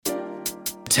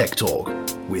Tech Talk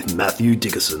with Matthew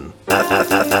Dickerson.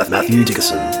 Matthew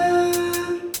Dickerson.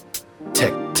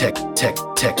 Tech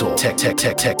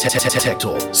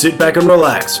Talk. Sit back and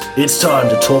relax. It's time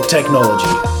to talk technology.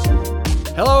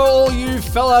 Hello, all you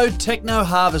fellow techno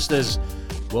harvesters.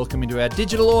 Welcome into our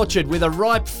digital orchard with a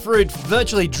ripe fruit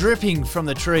virtually dripping from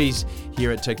the trees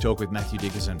here at Tech Talk with Matthew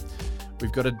Dickerson.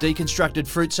 We've got a deconstructed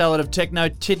fruit salad of techno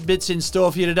tidbits in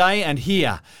store for you today, and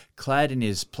here, clad in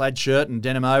his plaid shirt and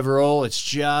denim overall,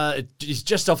 he's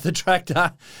just off the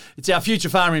tractor. It's our future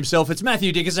farmer himself. It's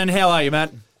Matthew Dickerson. How are you,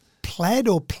 Matt? Plaid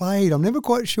or plaid? I'm never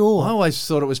quite sure. I always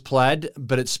thought it was plaid,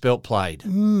 but it's spelt plaid.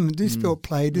 It is spelt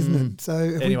plaid, isn't it? So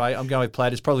anyway, I'm going with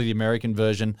plaid. It's probably the American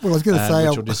version. Well, I was going to say,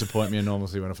 which will disappoint me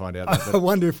enormously when I find out. I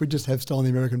wonder if we just have stolen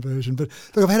the American version. But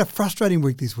look, I've had a frustrating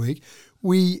week this week.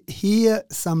 We hear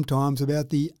sometimes about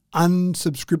the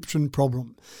unsubscription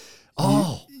problem.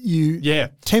 You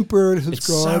temporarily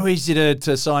subscribe. It's so easy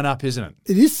to sign up, isn't it?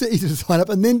 It is easy to sign up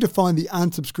and then to find the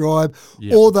unsubscribe,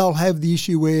 or they'll have the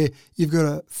issue where you've got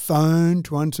a phone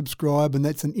to unsubscribe and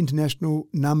that's an international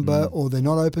number, or they're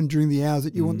not open during the hours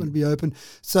that you want them to be open.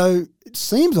 So it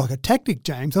seems like a tactic,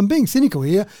 James. I'm being cynical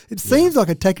here. It seems like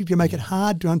a tactic to make it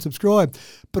hard to unsubscribe.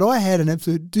 But I had an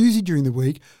absolute doozy during the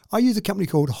week. I use a company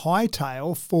called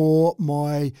Hightail for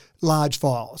my large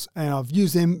files, and I've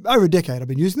used them over a decade. I've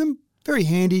been using them. Very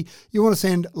handy. You want to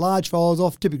send large files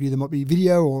off. Typically, there might be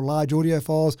video or large audio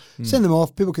files. Send them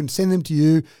off. People can send them to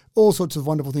you. All sorts of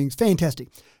wonderful things. Fantastic.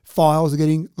 Files are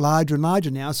getting larger and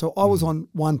larger now. So I was on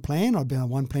one plan. I've been on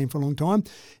one plan for a long time.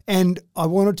 And I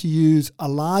wanted to use a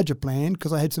larger plan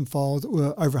because I had some files that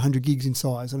were over 100 gigs in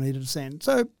size I needed to send.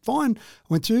 So fine. I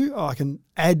went through. I can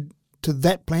add to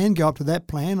that plan, go up to that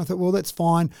plan. I thought, well, that's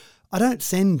fine. I don't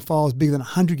send files bigger than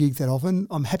 100 gigs that often.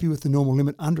 I'm happy with the normal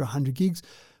limit under 100 gigs.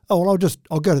 Oh, well,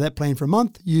 I'll go to that plan for a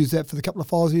month, use that for the couple of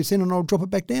files you send, and I'll drop it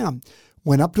back down.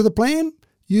 Went up to the plan,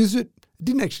 used it. It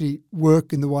didn't actually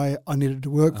work in the way I needed it to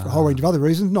work for a whole range of other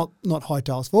reasons, not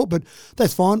Hightail's fault, but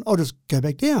that's fine. I'll just go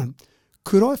back down.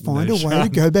 Could I find a way to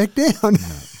go back down?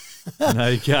 No,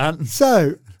 you can't.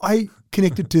 So I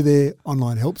connected to their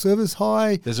online help service.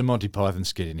 There's a Monty Python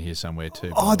skit in here somewhere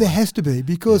too. Oh, there has to be,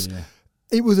 because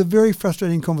it was a very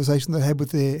frustrating conversation that I had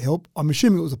with their help. I'm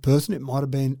assuming it was a person. It might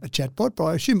have been a chatbot, but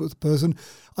I assume it was a person.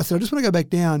 I said, I just want to go back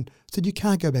down. I said, you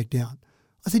can't go back down.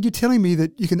 I said, you're telling me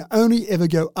that you can only ever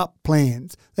go up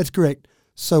plans. That's correct.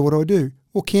 So what do?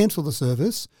 Well, cancel the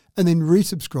service and then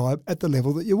resubscribe at the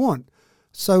level that you want.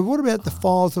 So what about the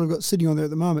files that I've got sitting on there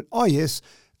at the moment? Oh, yes.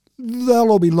 They'll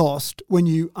all be lost when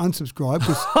you unsubscribe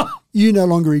because you no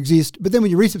longer exist. But then when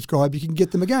you resubscribe, you can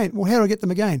get them again. Well, how do I get them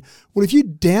again? Well, if you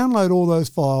download all those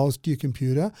files to your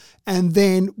computer and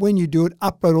then when you do it,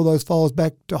 upload all those files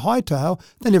back to Hightail,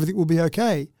 then everything will be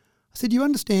okay. I said, do you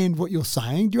understand what you're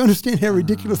saying? Do you understand how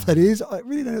ridiculous that is? I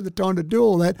really don't have the time to do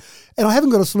all that. And I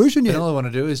haven't got a solution yet. And all I want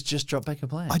to do is just drop back a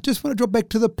plan. I just want to drop back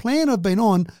to the plan I've been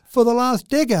on for the last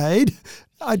decade.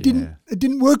 It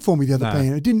didn't work for me, the other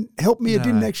plan. It didn't help me. It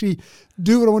didn't actually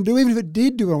do what I want to do. Even if it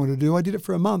did do what I want to do, I did it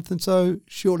for a month. And so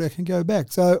surely I can go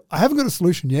back. So I haven't got a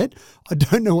solution yet. I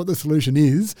don't know what the solution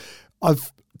is.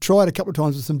 I've tried a couple of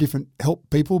times with some different help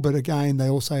people, but again, they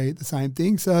all say the same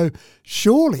thing. So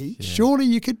surely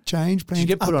you could change plans. Did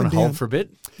you get put on hold for a bit?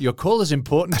 Your call is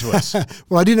important to us.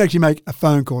 Well, I didn't actually make a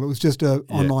phone call. It was just an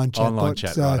online chat. Online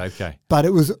chat, right, okay. But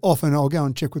it was often I'll go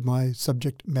and check with my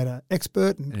subject matter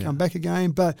expert and come back again.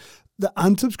 But the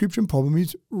unsubscription problem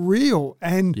is real.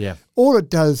 And all it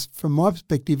does from my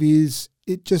perspective is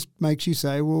it just makes you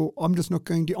say, well, I'm not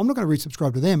going to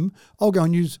resubscribe to them. I'll go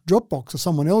and use Dropbox or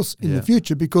someone else in the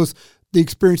future because the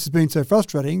experience has been so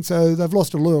frustrating. So they've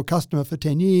lost a loyal customer for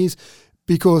 10 years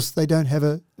because they don't have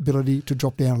an ability to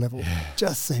drop down a level.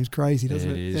 Just seems crazy,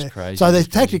 doesn't it? It is crazy. So the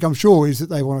tactic, I'm sure, is that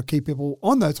they want to keep people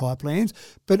on those high plans,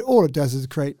 but all it does is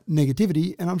create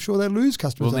negativity, and I'm sure they lose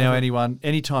customers. Well, now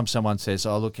anytime someone says,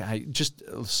 oh, look, hey, just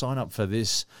sign up for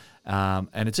this,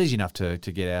 and it's easy enough to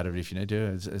get out of it if you need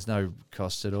to. There's no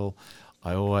cost at all.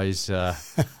 I always, a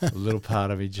little part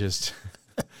of me just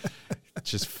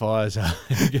fires up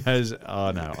and goes, oh,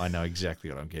 no, I know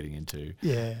exactly what I'm getting into.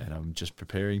 Yeah. And I'm just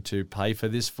preparing to pay for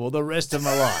this for the rest of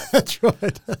my life. That's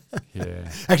right.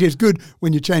 Yeah. Actually, it's good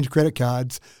when you change credit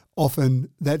cards. Often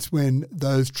that's when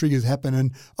those triggers happen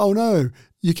and, oh, no,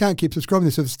 you can't keep subscribing to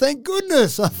this service. Thank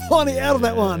goodness I'm finally out of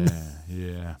that one.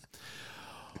 Yeah.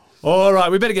 All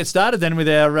right, we better get started then with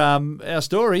our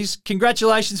stories.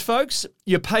 Congratulations, folks.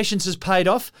 Your patience has paid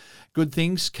off. Good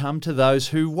things come to those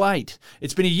who wait.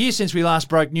 It's been a year since we last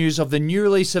broke news of the new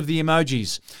release of the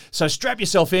Emojis. So strap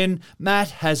yourself in.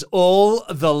 Matt has all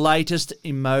the latest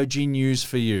emoji news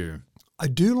for you. I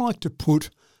do like to put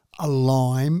a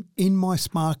lime in my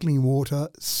sparkling water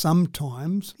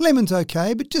sometimes. Lemon's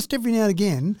okay, but just every now and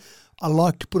again, I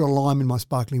like to put a lime in my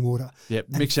sparkling water. Yep,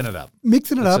 mixing it up.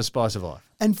 Mixing it up. It's a spice of life.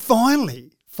 And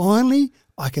finally,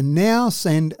 I can now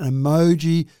send an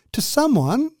emoji to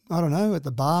someone, I don't know, at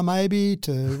the bar maybe,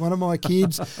 to one of my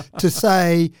kids, to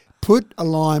say, put a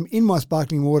lime in my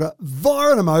sparkling water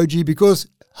via an emoji because,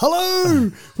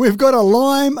 hello, we've got a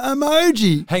lime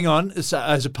emoji. Hang on, so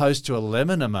as opposed to a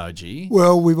lemon emoji.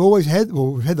 Well, we've had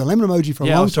the lemon emoji for a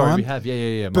long time. We have,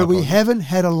 yeah. But we haven't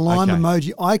had a lime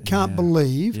emoji. I can't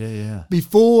believe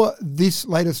before this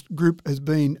latest group has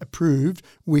been approved,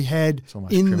 we had it's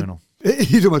almost criminal.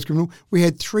 It is almost criminal. We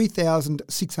had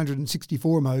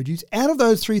 3,664 emojis. Out of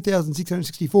those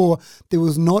 3,664, there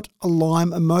was not a lime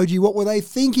emoji. What were they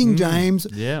thinking, James?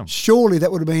 Yeah. Surely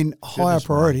that would have been a higher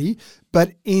priority.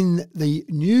 But in the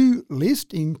new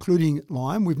list, including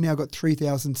lime, we've now got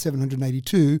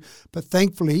 3,782. But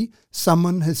thankfully,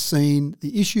 someone has seen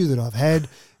the issue that I've had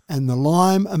and the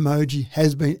lime emoji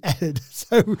has been added.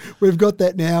 So we've got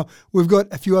that now. We've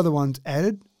got a few other ones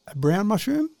added. A brown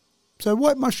mushroom. So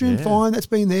white mushroom, fine, that's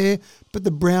been there, but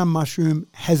the brown mushroom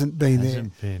hasn't been there.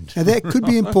 Now that could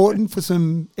be important for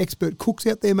some expert cooks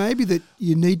out there maybe, that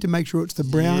you need to make sure it's the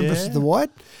brown versus the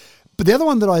white. But the other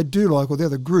one that I do like, or the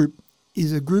other group,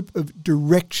 is a group of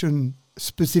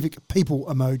direction-specific people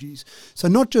emojis. So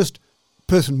not just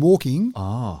person walking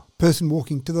to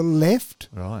the left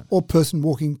or person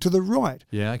walking to the right.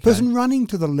 Yeah, okay. Person running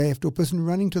to the left or person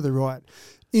running to the right.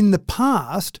 In the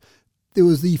past, there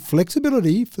was the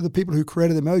flexibility for the people who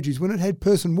created emojis. When it had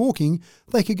person walking,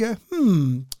 they could go,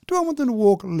 do I want them to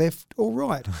walk left or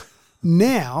right?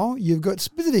 Now you've got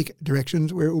specific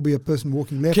directions where it will be a person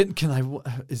walking left. Can they?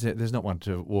 There's not one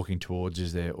to walking towards,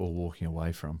 is there, or walking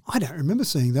away from? I don't remember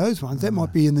seeing those ones. That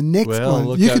might be in the next one.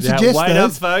 Look, you could suggest wait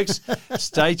those. up, folks.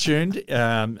 Stay tuned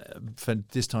for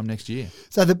this time next year.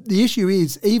 So the issue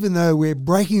is, even though we're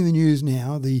breaking the news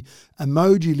now, the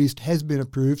emoji list has been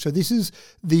approved. So this is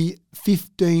the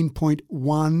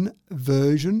 15.1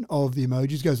 version of the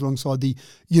emojis, goes alongside the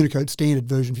Unicode standard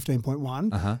version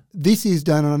 15.1. This is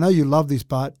done, and I know you love this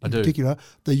part in particular,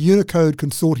 the Unicode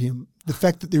consortium. The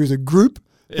fact that there is a group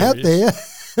out there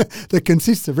that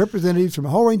consists of representatives from a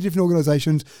whole range of different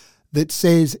organisations that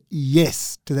says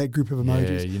yes to that group of emojis.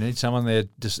 Yeah, you need someone there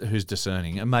who's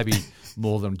discerning, and maybe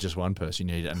more than just one person.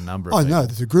 You need a number of people. No,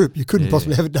 there's a group. You couldn't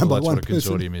possibly have it done by one person. That's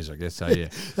what a consortium is, I guess. So, yeah.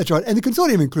 That's right. And the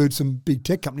consortium includes some big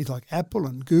tech companies like Apple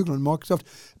and Google and Microsoft.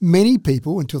 Many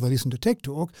people, until they listened to Tech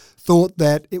Talk, thought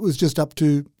that it was just up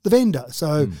to the vendor.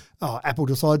 So Apple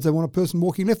decides they want a person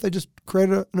walking left, they just create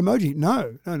an emoji.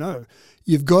 No.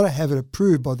 You've got to have it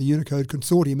approved by the Unicode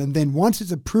consortium. And then once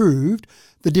it's approved,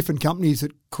 the different companies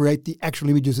that create the actual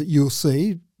images that you'll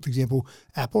see, for example,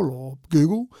 Apple or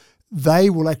Google, they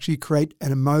will actually create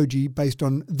an emoji based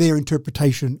on their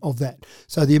interpretation of that.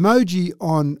 So the emoji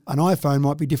on an iPhone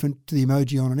might be different to the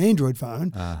emoji on an Android phone,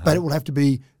 but it will have to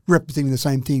be representing the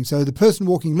same thing. So the person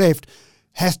walking left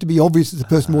has to be obvious as the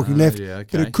person walking left,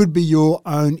 but it could be your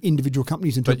own individual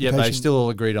company's interpretation. But they still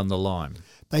all agreed on the lime.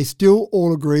 They still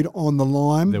all agreed on the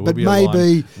lime, There will but be a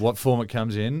maybe lime. What form it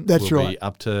comes in will be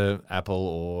up to Apple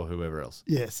or whoever else.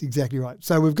 Yes, exactly right.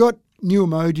 So we've got new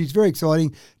emojis, very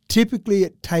exciting. Typically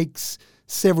it takes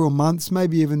several months,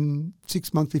 maybe even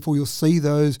 6 months before you'll see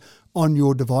those on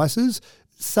your devices.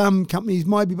 Some companies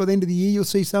might be by the end of the year you'll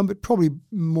see some, but probably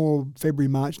more February,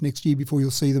 March next year before you'll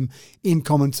see them in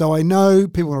common. So I know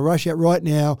people want to rush out right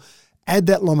now, add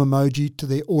that lime emoji to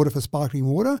their order for sparkling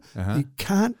water. You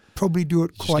can't probably do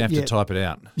it quite yet. You have to type it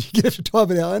out. You have to type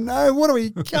it out. I know. What are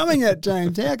we coming at,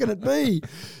 James? How can it be?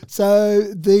 So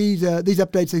these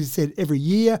updates, as I said, every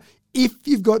year. If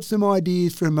you've got some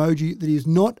ideas for emoji that is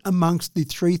not amongst the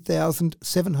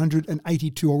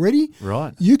 3,782 already,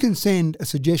 you can send a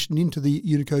suggestion into the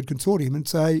Unicode consortium and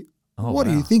say, what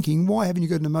are you thinking? Why haven't you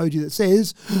got an emoji that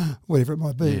says whatever it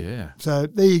might be? Yeah. So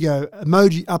there you go.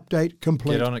 Emoji update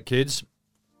complete. Get on it, kids.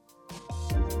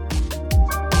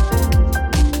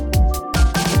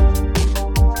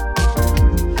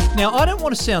 Now, I don't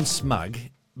want to sound smug,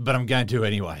 but I'm going to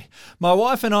anyway. My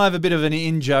wife and I have a bit of an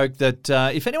in-joke that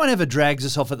if anyone ever drags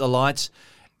us off at the lights,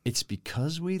 it's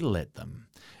because we let them.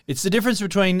 It's the difference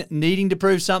between needing to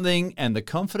prove something and the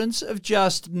confidence of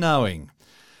just knowing.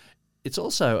 It's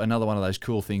also another one of those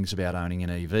cool things about owning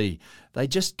an EV. They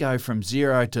just go from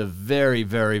zero to very,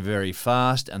 very, very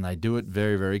fast, and they do it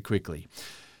very, very quickly.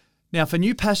 Now, for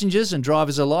new passengers and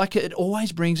drivers alike, it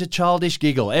always brings a childish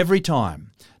giggle every time.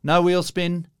 No wheel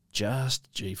spin,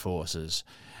 just G-forces.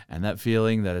 And that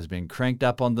feeling that has been cranked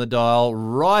up on the dial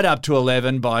right up to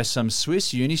 11 by some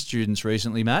Swiss uni students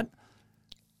recently, Matt.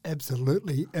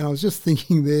 Absolutely. And I was just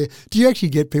thinking there, do you actually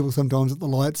get people sometimes at the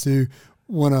lights who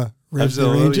want to rev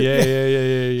their engine?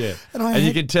 Yeah. And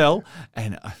you can tell.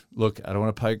 And look, I don't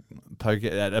want to poke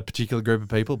at a particular group of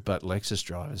people, but Lexus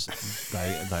drivers,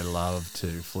 they love to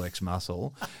flex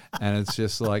muscle. And it's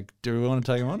just like, do we want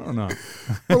to take them on or not?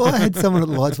 Well, I had someone at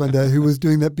the lights one day who was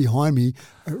doing that behind me,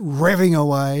 revving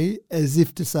away as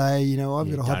if to say,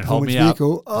 I've got a high-performance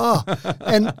vehicle.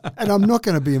 And I'm not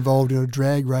going to be involved in a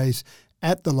drag race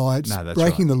at the lights,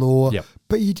 breaking the law. Yep.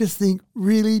 But you just think,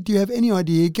 really, do you have any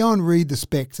idea? Go and read the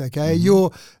specs, okay? Your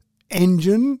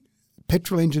engine,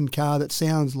 petrol engine car that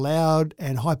sounds loud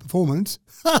and high performance,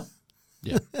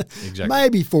 yeah, exactly.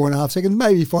 Maybe 4.5 seconds,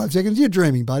 maybe 5 seconds. You're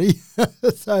dreaming, buddy.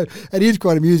 So it is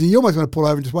quite amusing. You almost want to pull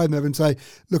over and just wave them over and say,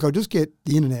 look, I'll just get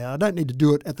the in and out. I don't need to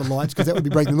do it at the lights because that would be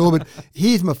breaking the law. But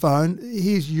here's my phone.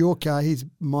 Here's your car. Here's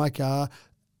my car.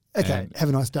 Okay, have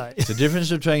a nice day. It's the difference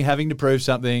between having to prove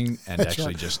something and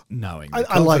actually just knowing.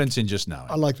 Confidence in just knowing.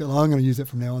 I like that. I'm going to use that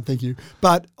from now on. Thank you.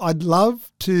 But I'd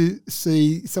love to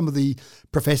see some of the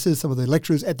professors, some of the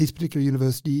lecturers at this particular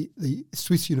university, the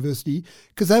Swiss university,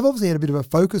 because they've obviously had a bit of a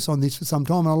focus on this for some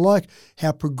time. And I like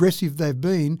how progressive they've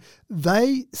been.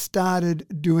 They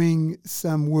started doing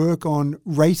some work on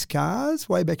race cars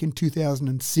way back in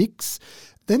 2006.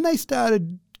 Then they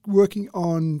started working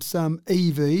on some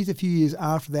EVs a few years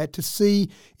after that to see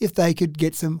if they could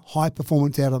get some high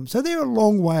performance out of them. So they're a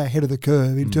long way ahead of the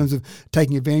curve in terms of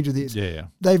taking advantage of this. Yeah.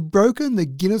 They've broken the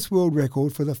Guinness World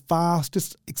Record for the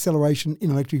fastest acceleration in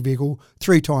an electric vehicle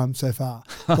 3 times so far.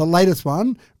 The latest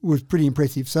one was pretty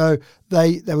impressive. So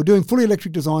they were doing fully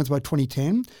electric designs by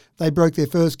 2010. They broke their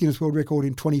first Guinness World Record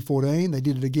in 2014. They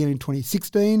did it again in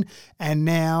 2016. And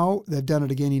now they've done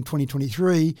it again in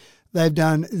 2023. They've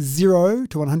done 0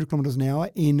 to 100 kilometres an hour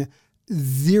in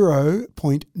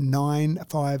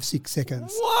 0.956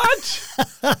 seconds. What?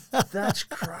 That's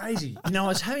crazy. I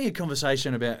was having a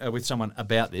conversation with someone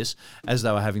about this as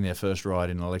they were having their first ride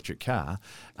in an electric car,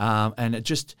 and it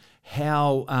just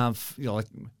how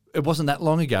it wasn't that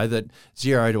long ago that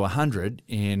 0 to 100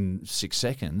 in 6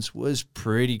 seconds was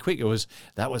pretty quick.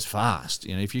 That was fast.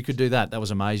 If you could do that, that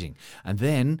was amazing. And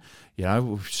then, these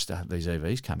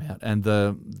EVs come out, and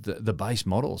the base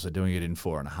models are doing it in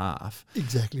 4.5.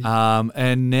 Exactly.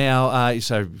 And now,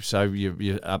 so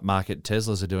your upmarket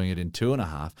Teslas are doing it in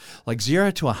 2.5. Like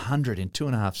 0 to 100 in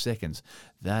 2.5 seconds.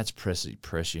 That's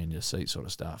pressure in your seat sort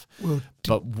of stuff. Well,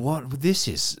 but what this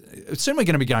is, soon we're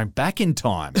going to be going back in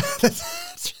time.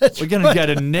 We're going to go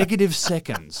to negative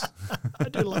seconds. I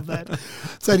do love that.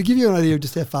 So to give you an idea of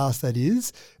just how fast that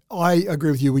is, I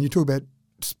agree with you when you talk about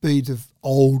speeds of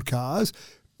old cars.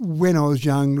 When I was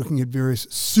young, looking at various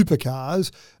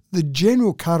supercars, the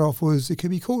general cutoff was it could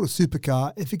be called a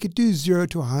supercar if it could do 0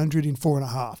 to 100 in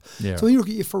 4.5. Yeah. So when you look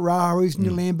at your Ferraris and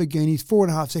your Lamborghinis,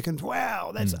 4.5 seconds,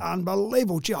 wow, that's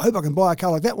unbelievable. Gee, I hope I can buy a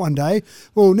car like that one day.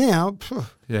 Well, now,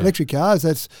 electric cars,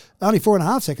 that's only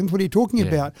 4.5 seconds. What are you talking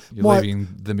about? You're leaving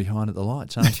them behind at the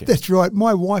lights, aren't you? That's right.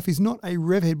 My wife is not a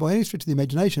rev head by any stretch of the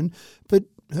imagination, but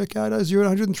her car does 0 to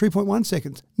 100 in 3.1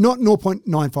 seconds. Not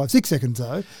 0.956 seconds,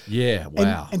 though. Yeah,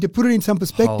 wow. And to put it in some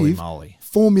perspective, holy moly.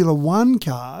 Formula One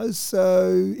cars,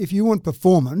 so if you want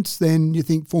performance, then you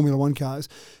think Formula One cars,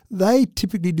 they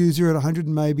typically do 0 to 100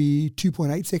 in maybe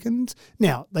 2.8 seconds.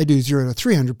 Now, they do 0 to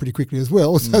 300 pretty quickly as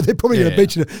well, so they're probably going to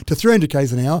beat you to 300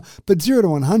 k's an hour. But 0 to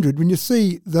 100, when you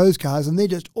see those cars and they're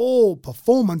just all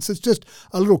performance, it's just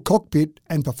a little cockpit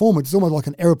and performance. It's almost like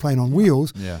an aeroplane on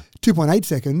wheels. 2.8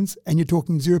 seconds, and you're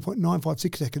talking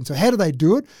 0.956 seconds. So how do they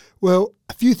do it? Well,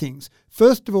 a few things.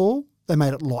 First of all, they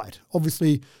made it light.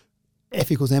 Obviously, F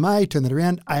equals ma, turn that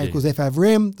around, A equals F over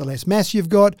m, the less mass you've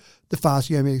got, the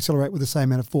faster you're going to accelerate with the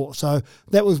same amount of force. So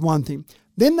that was one thing.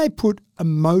 Then they put a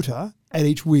motor at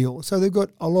each wheel. So they've got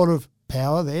a lot of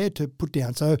power there to put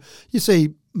down. So you see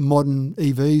modern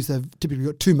EVs, they've typically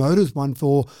got 2 motors, one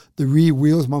for the rear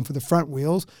wheels, one for the front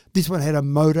wheels. This one had a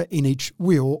motor in each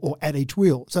wheel or at each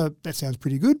wheel. So that sounds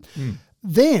pretty good.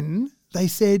 Then they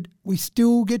said we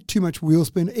still get too much wheel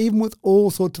spin, even with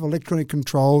all sorts of electronic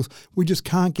controls. We just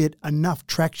can't get enough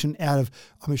traction out of,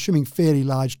 I'm assuming, fairly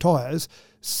large tyres.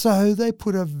 So they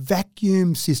put a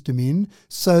vacuum system in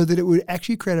so that it would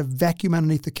actually create a vacuum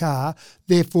underneath the car,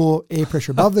 therefore air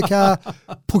pressure above the car,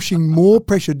 pushing more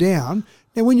pressure down.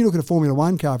 Now, when you look at a Formula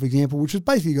One car, for example, which has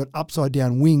basically got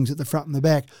upside-down wings at the front and the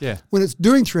back, when it's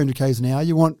doing 300 k's an hour,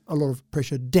 you want a lot of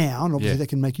pressure down. Obviously, that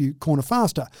can make you corner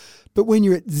faster. But when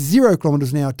you're at 0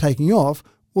 kilometres an hour taking off,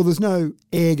 well, there's no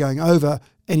air going over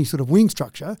any sort of wing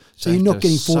structure, so you're not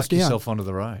getting forced down. Yourself onto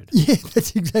the road. Yeah,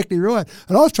 that's exactly right.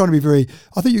 And I was trying to be very.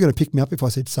 I thought you were going to pick me up if I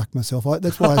said suck myself.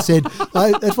 That's why I said.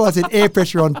 That's why I said air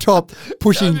pressure on top,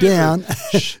 pushing down.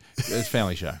 It's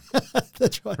family show.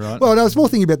 That's right. Well, I was more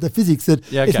thinking about the physics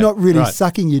that it's not really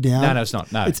sucking you down. No, it's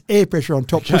not. No, it's air pressure on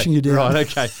top pushing you down. Right.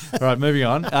 Okay. All right. Moving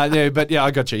on.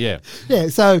 I got you. Yeah. Yeah.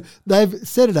 So they've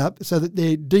set it up so that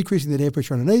they're decreasing that air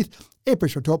pressure underneath, air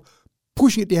pressure on top,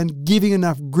 pushing it down, giving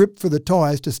enough grip for the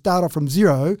tyres to start off from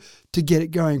zero to get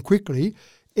it going quickly.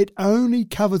 It only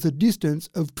covers a distance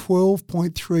of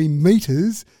 12.3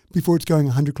 metres before it's going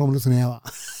 100 kilometres an hour.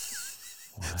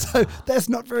 Wow. So that's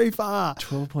not very far.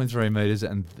 12.3 metres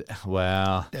and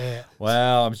wow. Yeah.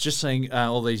 Wow. I'm just seeing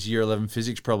all these year 11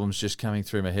 physics problems just coming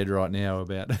through my head right now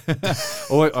about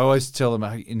I always tell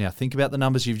them, now think about the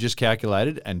numbers you've just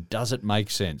calculated and does it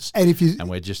make sense? And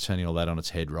we're just turning all that on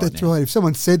its head right now. That's right. If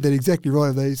someone said that exactly right,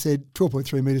 if they said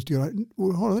 12.3 metres to go,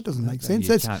 well, hold on, that doesn't make sense.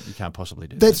 You can't possibly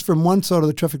do that. That's from one side of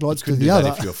the traffic lights to the other.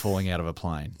 If you're falling out of a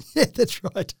plane. Yeah, that's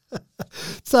right.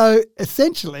 So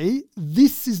essentially,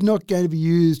 this is not going to be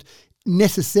used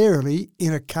necessarily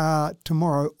in a car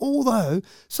tomorrow, although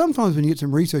sometimes when you get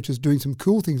some researchers doing some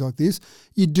cool things like this,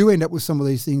 you do end up with some of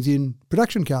these things in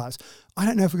production cars. I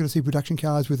don't know if we're going to see production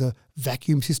cars with a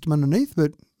vacuum system underneath,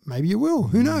 but maybe you will.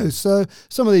 Who knows? So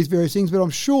some of these various things, but I'm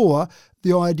sure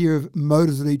the idea of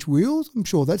motors at each wheel, I'm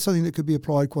sure that's something that could be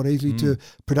applied quite easily to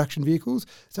production vehicles.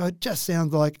 So it just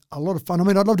sounds like a lot of fun. I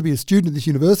mean, I'd love to be a student at this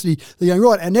university. They're going,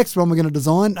 right, our next one we're going to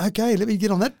design. Okay, let me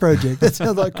get on that project. That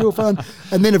sounds like cool fun.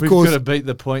 And then, of course... We've got to beat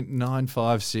the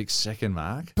 0.956 second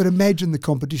mark. But imagine the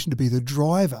competition to be the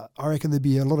driver. I reckon there'd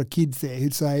be a lot of kids there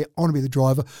who'd say, I want to be the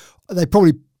driver. They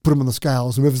probably put them on the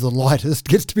scales. Whoever's the lightest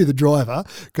gets to be the driver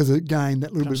because, again,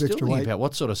 that little bit of extra weight. About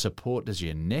what sort of support does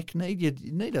your neck need?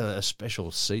 You need a special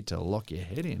seat to lock your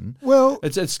head in. Well,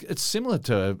 it's similar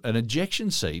to an ejection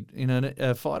seat in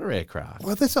a fighter aircraft.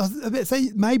 Well, that's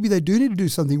maybe they do need to do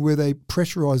something where they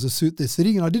pressurise the suit they're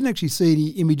sitting in. I didn't actually see any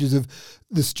images of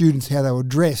the students, how they were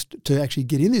dressed to actually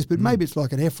get in this, but maybe it's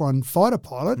like an F1 fighter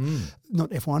pilot,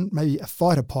 not F1, maybe a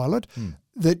fighter pilot,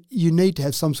 that you need to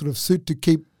have some sort of suit to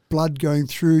keep blood going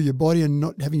through your body and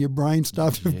not having your brain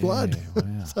stuffed with blood.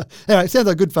 Wow. So, anyway, it sounds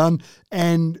like good fun.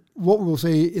 And what we will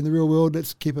see in the real world,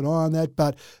 let's keep an eye on that.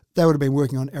 But they would have been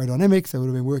working on aerodynamics. They would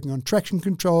have been working on traction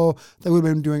control. They would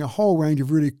have been doing a whole range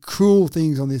of really cool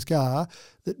things on this car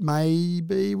that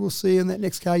maybe we'll see in that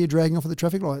next car you're dragging off at the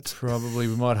traffic lights. Probably.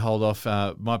 We might hold off.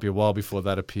 Might be a while before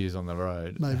that appears on the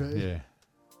road. Maybe. Yeah.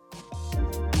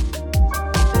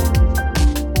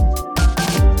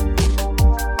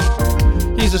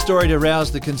 Here's a story to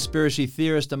rouse the conspiracy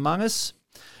theorist among us.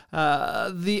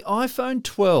 The iPhone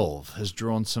 12 has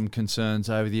drawn some concerns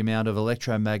over the amount of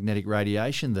electromagnetic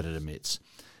radiation that it emits,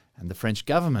 and the French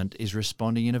government is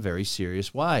responding in a very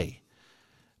serious way.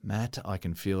 Matt, I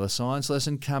can feel a science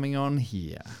lesson coming on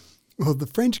here. Well, the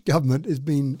French government has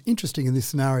been interesting in this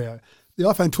scenario. The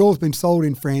iPhone 12 has been sold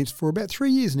in France for about 3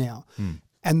 years now,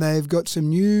 and they've got some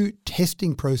new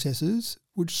testing processes,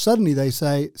 which suddenly they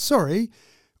say, sorry,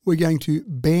 we're going to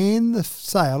ban the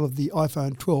sale of the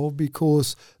iPhone 12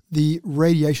 because the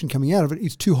radiation coming out of it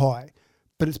is too high.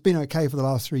 But it's been okay for the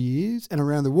last 3 years, and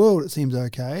around the world it seems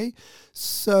okay.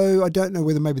 So I don't know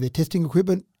whether maybe their testing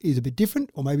equipment is a bit different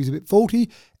or maybe it's a bit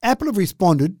faulty. Apple have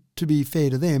responded, to be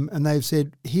fair to them, and they've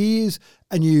said, here's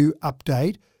a new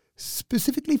update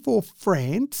specifically for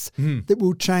France that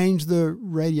will change the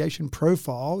radiation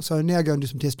profile. So now go and do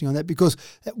some testing on that because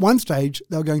at one stage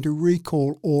they were going to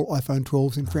recall all iPhone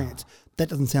 12s in France. That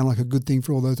doesn't sound like a good thing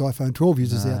for all those iPhone 12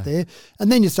 users out there.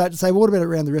 And then you start to say, well, what about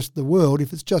around the rest of the world?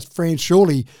 If it's just France,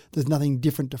 surely there's nothing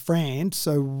different to France.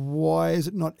 So why is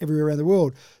it not everywhere around the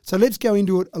world? So let's go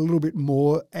into it a little bit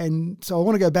more. And so I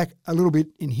want to go back a little bit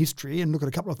in history and look at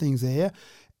a couple of things there.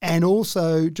 And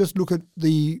also just look at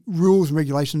the rules and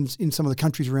regulations in some of the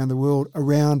countries around the world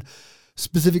around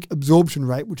specific absorption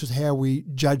rate, which is how we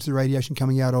judge the radiation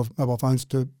coming out of mobile phones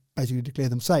to basically declare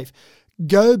them safe.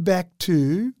 Go back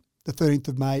to the 13th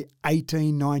of May,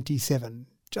 1897,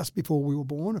 just before we were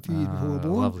born, a few years before we were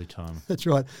born. Lovely time. That's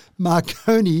right.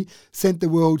 Marconi sent the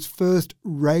world's first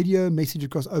radio message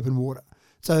across open water.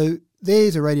 So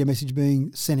there's a radio message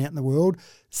being sent out in the world.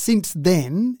 Since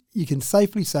then, you can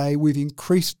safely say we've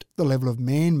increased the level of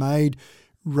man-made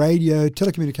radio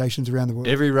telecommunications around the world.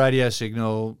 Every radio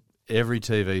signal, every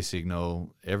TV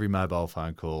signal, every mobile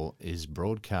phone call is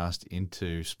broadcast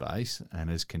into space and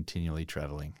is continually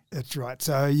travelling. That's right.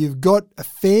 So you've got a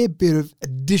fair bit of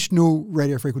additional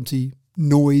radio frequency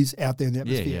noise out there in the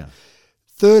atmosphere.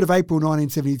 3rd of April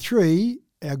 1973,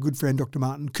 our good friend Dr.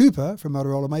 Martin Cooper from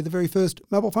Motorola made the very first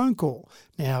mobile phone call.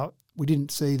 Now, we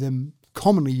didn't see them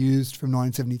commonly used from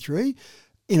 1973.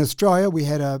 In Australia, we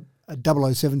had a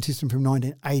 007 system from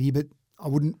 1980, but I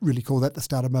wouldn't really call that the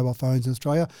start of mobile phones in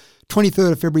Australia.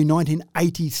 23rd of February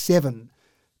 1987,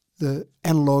 the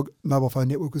analogue mobile phone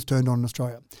network was turned on in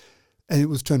Australia. And it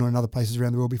was turned on in other places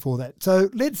around the world before that. So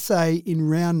let's say in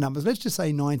round numbers, let's just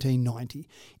say 1990.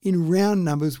 In round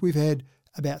numbers, we've had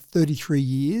about 33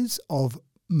 years of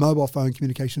mobile phone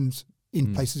communications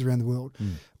in places around the world.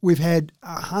 We've had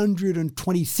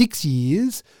 126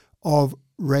 years of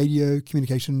radio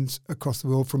communications across the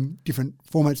world from different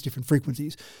formats, different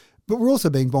frequencies. But we're also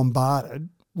being bombarded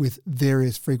with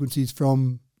various frequencies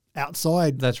from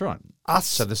outside. That's right. Us.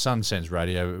 So the sun sends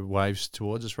radio waves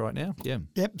towards us right now. Yeah.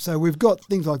 Yep. So we've got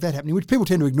things like that happening, which people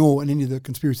tend to ignore in any of the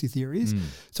conspiracy theories.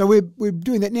 So we're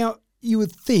doing that. Now, you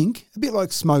would think, a bit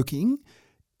like smoking,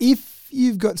 if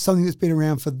you've got something that's been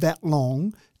around for that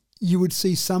long, you would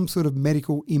see some sort of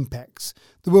medical impacts.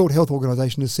 The World Health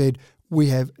Organization has said we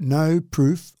have no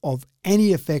proof of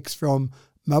any effects from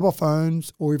mobile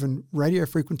phones or even radio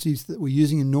frequencies that we're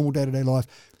using in normal day-to-day life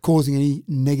causing any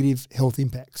negative health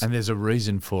impacts. And there's a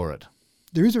reason for it.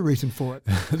 There is a reason for it.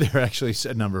 There are actually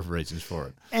a number of reasons for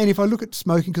it. And if I look at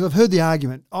smoking, because I've heard the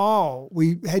argument,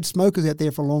 we had smokers out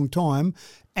there for a long time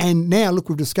and now, look,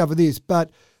 we've discovered this,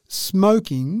 but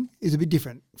smoking is a bit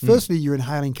different. Firstly, you're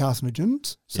inhaling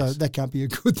carcinogens, so that can't be a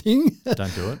good thing.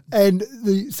 Don't do it. And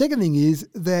the second thing is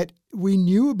that we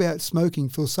knew about smoking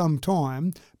for some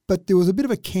time, but there was a bit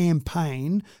of a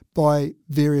campaign by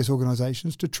various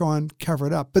organisations to try and cover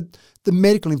it up. But the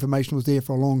medical information was there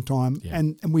for a long time,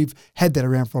 and we've had that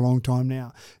around for a long time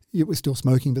now. It was still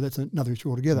smoking, but that's another issue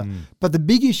altogether. But the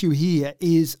big issue here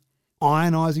is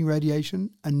ionising radiation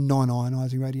and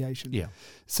non-ionising radiation. Yeah.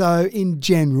 So in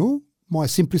general, my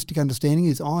simplistic understanding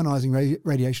is ionising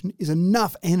radiation is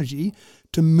enough energy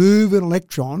to move an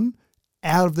electron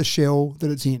out of the shell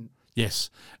that it's in. Yes,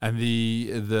 and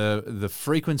the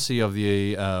frequency of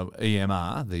the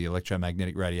EMR, the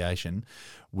electromagnetic radiation,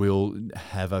 will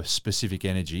have a specific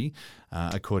energy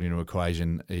according to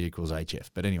equation E equals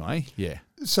HF. But anyway, yeah.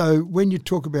 So when you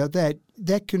talk about that,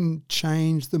 that can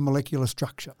change the molecular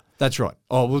structure. That's right.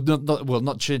 Oh, well,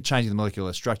 not changing the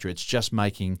molecular structure. It's just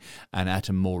making an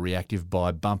atom more reactive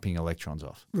by bumping electrons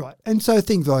off. Right. And so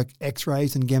things like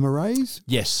X-rays and gamma rays.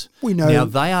 Yes. We know. Now,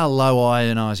 they are low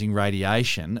ionising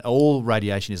radiation. All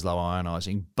radiation is low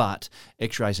ionising, but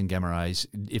X-rays and gamma rays,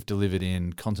 if delivered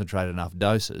in concentrated enough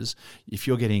doses, if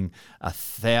you're getting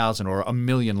 1,000 or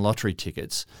 1,000,000 lottery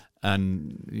tickets,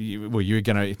 and you're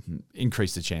going to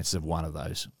increase the chances of one of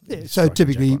those. Yeah, so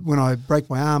typically when I break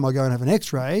my arm, I go and have an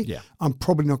X-ray. Yeah. I'm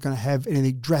probably not going to have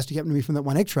anything drastic happen to me from that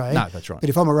one X-ray. No, that's right. But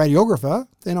if I'm a radiographer,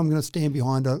 then I'm going to stand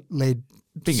behind a lead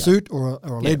suit or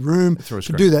a lead room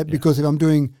to do that because if I'm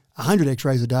doing 100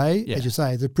 X-rays a day, as you say,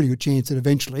 there's a pretty good chance that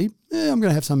eventually I'm going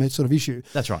to have some sort of issue.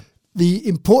 That's right. The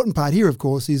important part here, of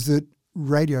course, is that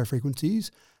radio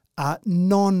frequencies are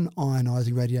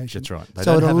non-ionising radiation. That's right. They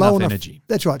don't have enough energy.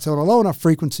 That's right. So at a low enough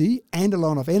frequency and a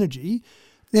low enough energy.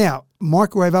 Now,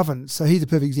 microwave ovens. So here's a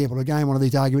perfect example. Again, one of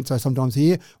these arguments I sometimes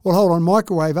hear. Well, hold on,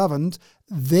 microwave ovens,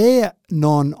 they're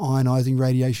non-ionising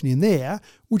radiation in there,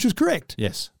 which is correct.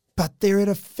 Yes. But they're at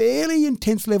a fairly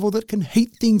intense level that can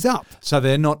heat things up. So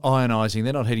they're not ionising,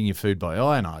 they're not heating your food by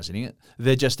ionising it.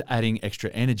 They're just adding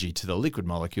extra energy to the liquid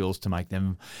molecules to make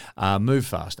them move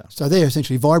faster. So they're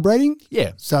essentially vibrating.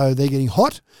 Yeah. So they're getting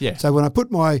hot. Yeah. So when I put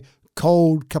my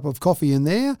cold cup of coffee in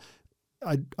there,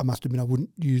 I must admit I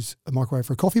wouldn't use a microwave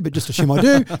for a coffee, but just assume I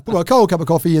do. Put my cold cup of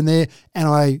coffee in there and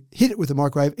I hit it with the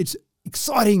microwave. It's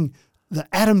exciting the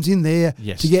atoms in there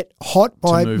to get hot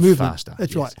by movement. Faster.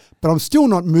 That's right. But I'm still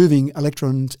not moving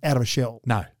electrons out of a shell.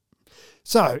 No.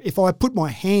 So if I put my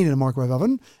hand in a microwave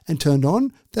oven and turned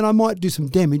on, then I might do some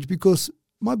damage because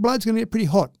my blood's going to get pretty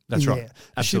hot. That's right. There.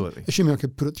 Absolutely. Assuming I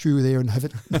could put it through there and have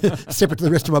it separate to the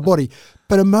rest of my body.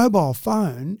 But a mobile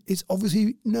phone is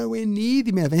obviously nowhere near the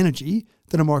amount of energy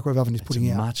that a microwave oven is putting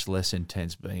out. Much less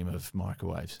intense beam of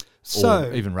microwaves. So,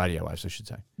 or even radio waves, I should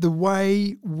say. The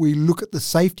way we look at the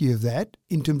safety of that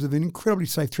in terms of an incredibly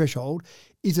safe threshold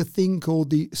is a thing called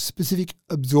the specific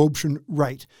absorption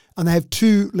rate. And they have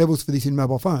two levels for this in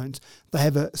mobile phones. They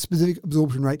have a specific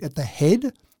absorption rate at the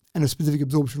head and a specific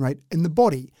absorption rate in the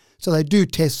body. So they do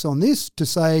tests on this to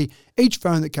say each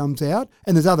phone that comes out,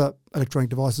 and there's other electronic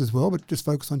devices as well, but just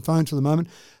focus on phones for the moment,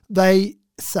 they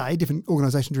say, different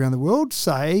organisations around the world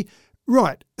say,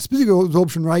 right, specific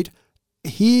absorption rate,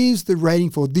 here's the rating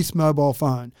for this mobile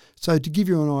phone. So to give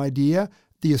you an idea,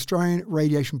 the Australian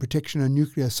Radiation Protection and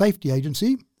Nuclear Safety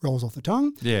Agency, rolls off the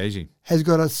tongue, yeah, easy, has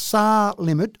got a SAR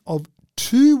limit of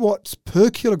 2 watts per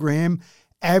kilogram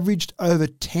averaged over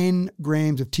 10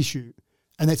 grams of tissue,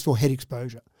 and that's for head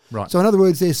exposure. Right. So in other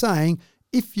words, they're saying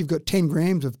if you've got 10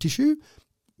 grams of tissue,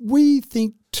 we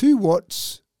think 2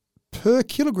 watts per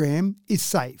kilogram is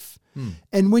safe.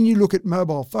 And when you look at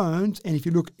mobile phones, and if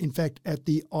you look, in fact, at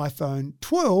the iPhone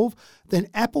 12, then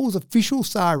Apple's official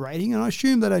SAR rating, and I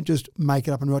assume they don't just make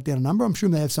it up and write down a number, I'm sure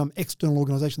they have some external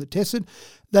organisation that tests it,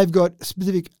 they've got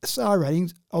specific SAR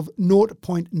ratings of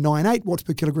 0.98 watts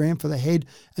per kilogram for the head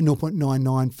and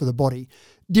 0.99 for the body.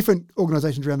 Different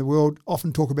organisations around the world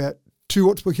often talk about 2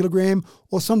 watts per kilogram,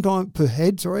 or sometimes per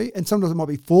head, and sometimes it might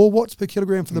be 4 watts per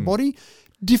kilogram for the body.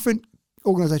 Different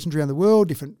organisations around the world,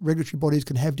 different regulatory bodies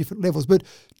can have different levels, but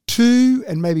 2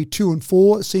 and maybe 2 and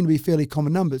 4 seem to be fairly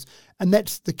common numbers. And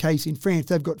that's the case in France.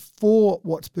 They've got 4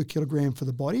 watts per kilogram for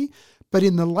the body, but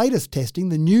in the latest testing,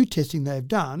 the new testing they've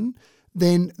done,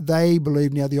 then they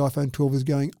believe now the iPhone 12 is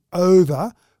going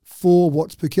over 4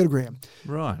 watts per kilogram.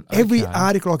 Right. Okay. Every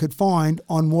article I could find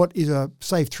on what is a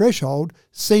safe threshold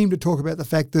seemed to talk about the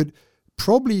fact that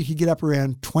probably you could get up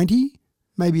around 20,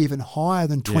 maybe even higher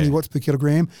than 20 watts per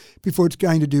kilogram before it's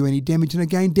going to do any damage. And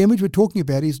again, damage we're talking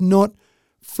about is not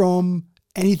from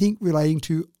anything relating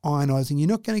to ionising. You're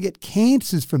not going to get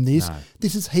cancers from this. No.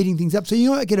 This is heating things up. So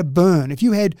you might get a burn. If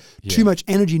you had too much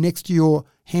energy next to your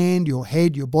hand, your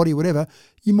head, your body, whatever,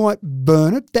 you might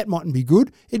burn it. That mightn't be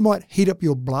good. It might heat up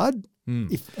your blood.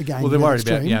 If again, well, they're worried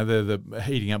about the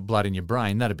heating up blood in your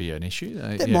brain. That'd be an issue.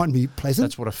 That mightn't be pleasant.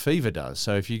 That's what a fever does.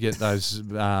 So if you get those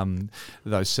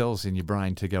cells in your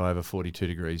brain to go over 42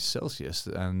 degrees Celsius,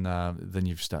 and then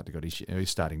you're starting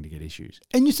to get issues.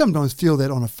 And you sometimes feel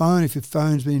that on a phone. If your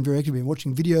phone's been very active, been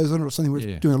watching videos on it or something where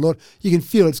it's doing a lot, you can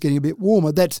feel it's getting a bit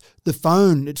warmer. That's the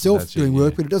phone itself doing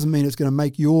work, but it doesn't mean it's going to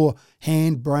make your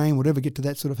hand, brain, whatever, get to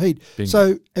that sort of heat. Bingo.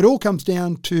 So it all comes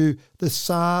down to the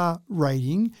SAR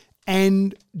rating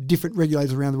and different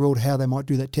regulators around the world, how they might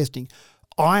do that testing.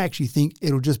 I actually think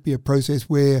it'll just be a process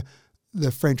where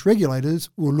the French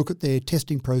regulators will look at their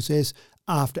testing process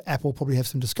after Apple probably have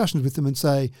some discussions with them and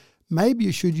say, maybe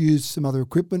you should use some other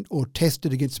equipment or test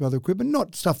it against some other equipment,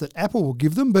 not stuff that Apple will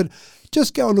give them, but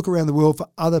just go and look around the world for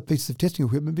other pieces of testing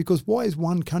equipment, because why is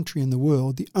one country in the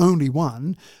world the only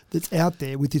one that's out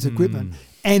there with this equipment?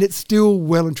 And it's still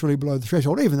well and truly below the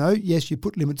threshold, even though, yes, you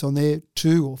put limits on there,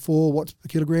 2 or 4 watts per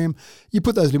kilogram. You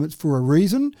put those limits for a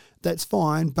reason, that's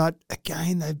fine. But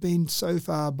again, they've been so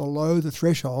far below the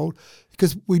threshold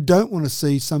because we don't want to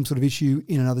see some sort of issue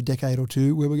in another decade or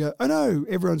two where we go, oh no,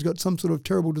 everyone's got some sort of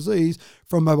terrible disease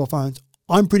from mobile phones.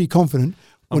 I'm pretty confident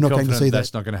we're not going to see that.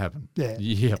 That's not going to happen.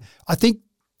 Yeah. I think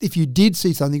if you did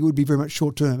see something, it would be very much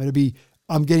short term. It'd be,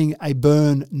 I'm getting a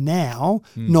burn now,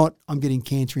 not I'm getting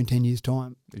cancer in 10 years'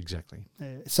 time. Exactly.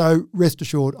 So rest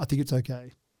assured, I think it's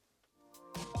okay.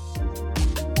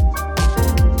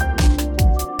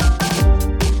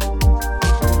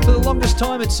 For the longest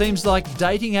time, it seems like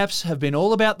dating apps have been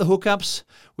all about the hookups,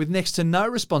 with next to no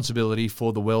responsibility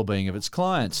for the well-being of its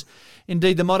clients.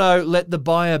 Indeed, the motto, let the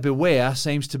buyer beware,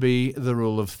 seems to be the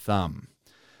rule of thumb.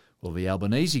 Well, the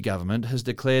Albanese government has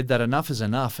declared that enough is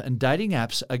enough, and dating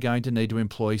apps are going to need to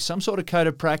employ some sort of code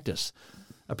of practice,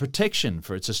 a protection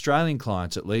for its Australian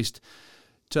clients at least,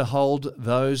 to hold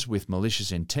those with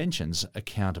malicious intentions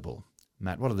accountable.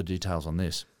 Matt, what are the details on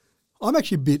this? I'm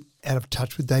actually a bit out of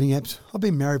touch with dating apps. I've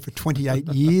been married for 28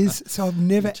 years, so I've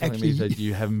never You're telling me that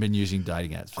you haven't been using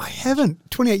dating apps. I haven't.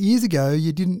 28 years ago,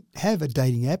 you didn't have a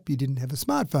dating app, you didn't have a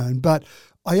smartphone, but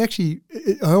I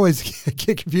always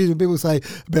get confused when people say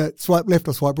about swipe left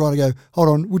or swipe right. I go, hold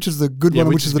on, which is the good one and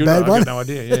which is the bad one? I have no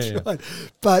idea. Yeah. Right.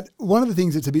 But one of the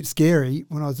things that's a bit scary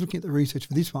when I was looking at the research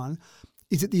for this one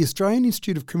is that the Australian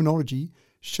Institute of Criminology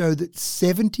showed that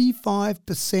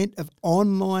 75% of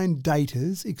online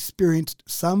daters experienced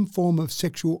some form of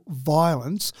sexual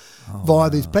violence via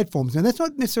these platforms. Now, that's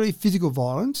not necessarily physical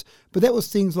violence, but that was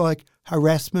things like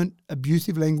harassment,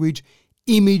 abusive language,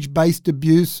 image-based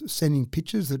abuse, sending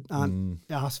pictures that aren't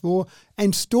asked for,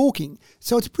 and stalking.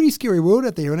 So it's a pretty scary world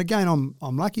out there. And again,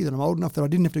 I'm lucky that I'm old enough that I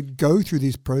didn't have to go through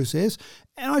this process.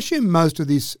 And I assume most of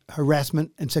this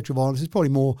harassment and sexual violence is probably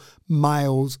more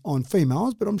males on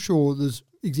females, but I'm sure there's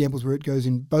examples where it goes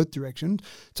in both directions.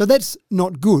 So that's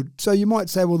not good. So you might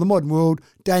say, well, the modern world,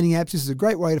 dating apps, this is a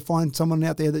great way to find someone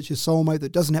out there that's your soulmate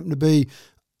that doesn't happen to be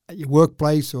at your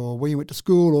workplace or where you went to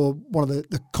school, or one of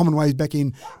the common ways back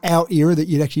in our era that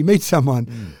you'd actually meet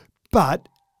someone. But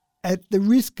at the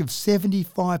risk of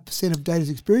 75% of daters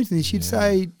experiencing this, you'd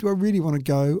say, do I really want to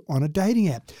go on a dating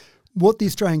app? What the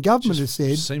Australian government has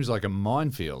said... Seems like a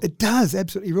minefield. It does,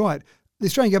 absolutely right. The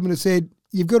Australian government has said,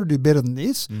 you've got to do better than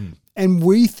this. And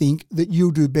we think that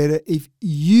you'll do better if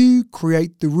you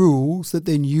create the rules that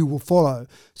then you will follow.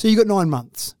 So you've got 9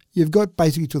 months. You've got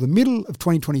basically till the middle of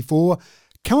 2024.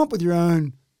 Come up with your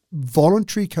own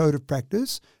voluntary code of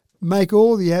practice. Make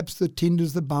all the apps, the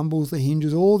Tinders, the Bumbles, the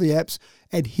Hinges, all the apps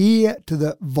adhere to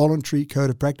the voluntary code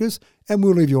of practice, and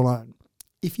we'll leave you alone.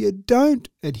 If you don't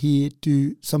adhere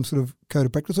to some sort of code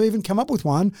of practice or even come up with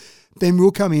one, then we'll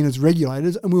come in as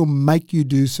regulators and we'll make you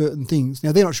do certain things.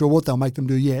 Now, they're not sure what they'll make them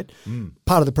do yet.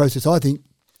 Part of the process, I think,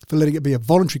 for letting it be a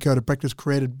voluntary code of practice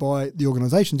created by the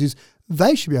organisations is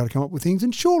they should be able to come up with things,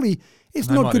 and surely it's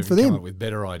not good for them. Come up with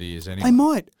better ideas anyway. They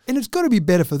might, and it's got to be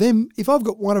better for them. If I've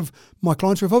got one of my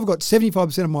clients, or if I've got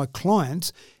 75% of my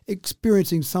clients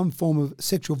experiencing some form of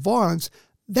sexual violence,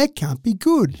 that can't be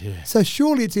good. Yeah. So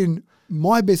surely it's in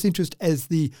my best interest as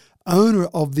the owner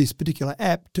of this particular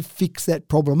app to fix that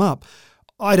problem up.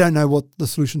 I don't know what the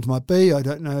solutions might be. I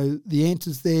don't know the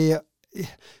answers there.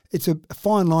 It's a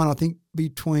fine line, I think,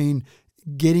 between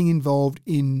getting involved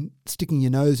in sticking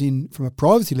your nose in from a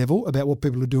privacy level about what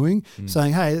people are doing,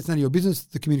 saying, hey, that's none of your business,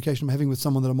 the communication I'm having with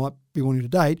someone that I might be wanting to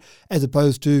date, as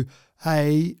opposed to,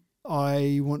 hey,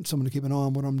 I want someone to keep an eye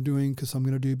on what I'm doing because I'm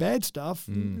going to do bad stuff.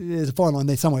 There's a fine line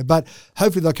there somewhere. But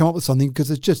hopefully they'll come up with something, because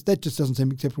that just doesn't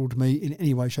seem acceptable to me in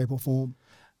any way, shape or form.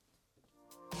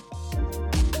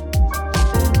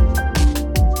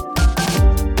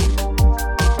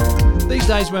 These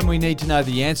days when we need to know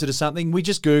the answer to something, we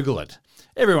just Google it.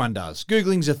 Everyone does.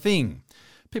 Googling's a thing.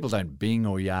 People don't Bing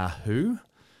or Yahoo.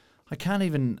 I can't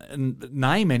even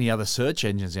name any other search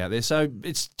engines out there, so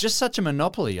it's just such a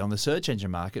monopoly on the search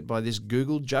engine market by this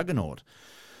Google juggernaut.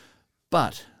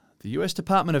 But the US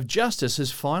Department of Justice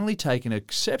has finally taken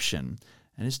exception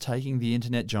and is taking the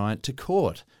internet giant to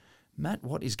court. Matt,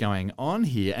 what is going on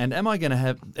here? And am I going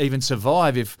to even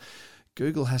survive if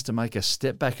Google has to make a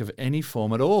step back of any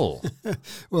form at all?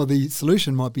 Well, the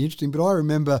solution might be interesting, but I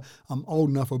remember I'm old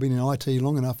enough, I've been in IT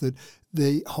long enough, that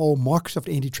the whole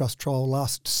Microsoft antitrust trial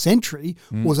last century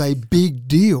was a big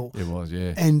deal. It was,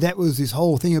 yeah. And that was this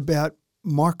whole thing about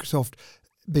Microsoft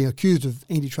being accused of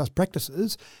antitrust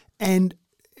practices. And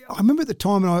I remember at the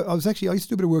time, and I used to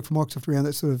do a bit of work for Microsoft around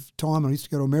that sort of time. I used to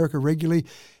go to America regularly.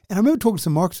 And I remember talking to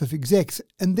some Microsoft execs,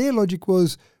 and their logic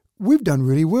was, we've done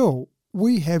really well.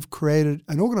 We have created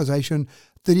an organisation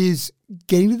that is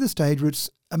getting to the stage where it's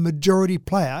a majority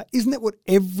player. Isn't that what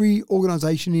every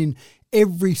organisation in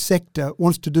every sector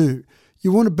wants to do?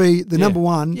 You want to be the number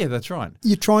one. Yeah, that's right.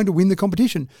 You're trying to win the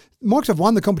competition. Microsoft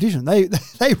won the competition. They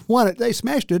won it. They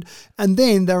smashed it. And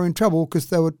then they were in trouble because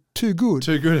they were too good.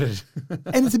 Too good at it.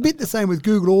 And it's a bit the same with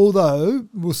Google, although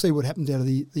we'll see what happens out of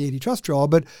the antitrust trial.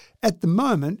 But at the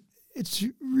moment, it's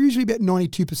usually about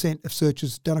 92% of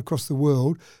searches done across the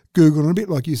world Google. And a bit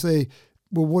like you say,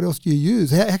 well, what else do you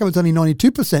use? How come it's only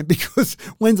 92%? Because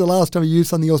when's the last time you used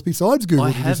something else besides Google?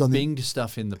 I have binged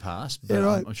stuff in the past, but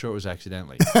right. I'm sure it was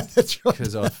accidentally. That's right.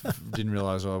 Because I didn't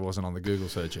realise I wasn't on the Google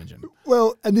search engine.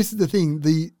 Well, and this is the thing.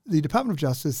 The Department of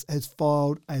Justice has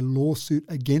filed a lawsuit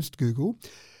against Google.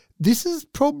 This is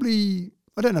probably,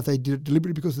 I don't know if they did it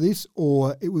deliberately because of this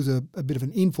or it was a bit of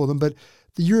an in for them, but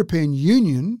the European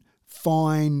Union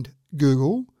fined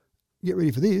Google, get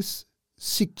ready for this,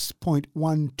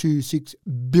 $6.126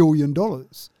 billion. Wow.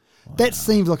 That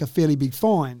seems like a fairly big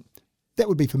fine. That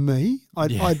would be for me.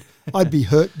 I'd be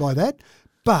hurt by that.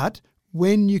 But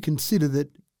when you consider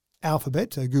that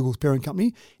Alphabet, so Google's parent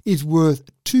company, is worth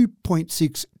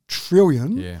 $2.6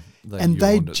 trillion, and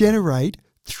they generate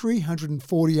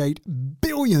 $348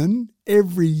 billion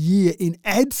every year in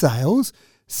ad sales,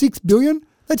 $6 billion.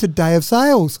 That's a day of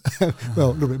sales. Well,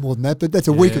 a little bit more than that, but that's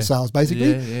a week of sales,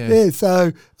 basically. Yeah.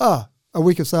 So, a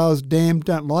week of sales, damn,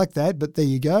 don't like that, but there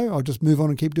you go. I'll just move on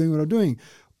and keep doing what I'm doing.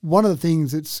 One of the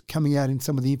things that's coming out in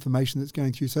some of the information that's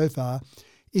going through so far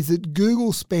is that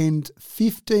Google spends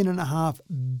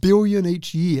 $15.5 billion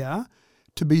each year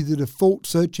to be the default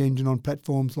search engine on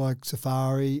platforms like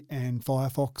Safari and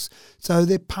Firefox. So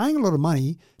they're paying a lot of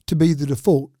money to be the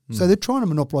default. So they're trying to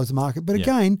monopolise the market. But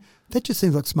again, that just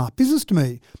seems like smart business to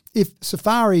me. If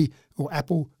Safari or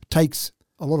Apple takes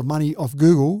a lot of money off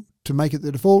Google to make it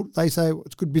the default, they say, well,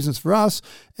 it's good business for us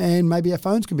and maybe our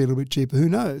phones can be a little bit cheaper. Who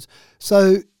knows?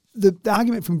 So the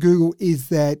argument from Google is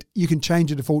that you can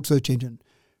change the default search engine,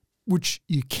 which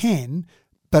you can,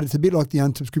 but it's a bit like the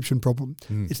unsubscription problem.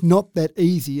 It's not that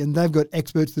easy. And they've got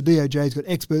experts, the DOJ's got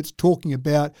experts talking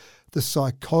about the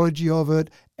psychology of it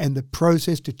and the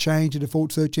process to change a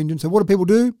default search engine. So what do people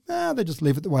do? They just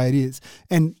leave it the way it is.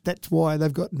 And that's why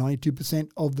they've got 92%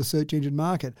 of the search engine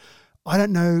market. I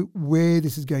don't know where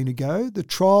this is going to go. The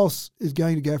trial is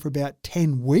going to go for about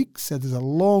 10 weeks. So there's a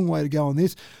long way to go on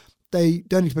this. they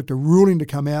don't expect a ruling to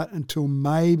come out until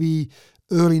maybe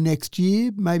early next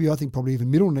year, maybe I think probably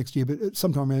even middle next year, but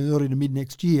sometime around early to mid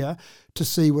next year to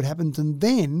see what happens. And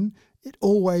then it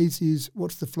always is,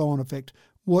 what's the flow-on effect?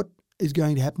 What is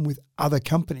going to happen with other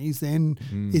companies then?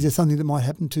 Is there something that might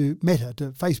happen to Meta,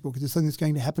 to Facebook? Is there something that's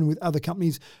going to happen with other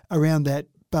companies around that?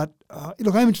 But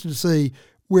look, I'm interested to see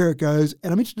where it goes,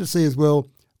 and I'm interested to see as well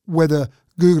whether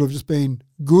Google have just been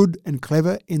good and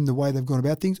clever in the way they've gone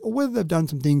about things, or whether they've done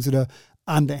some things that are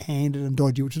underhanded and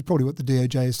dodgy, which is probably what the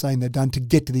DOJ is saying they've done to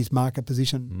get to this market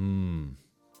position.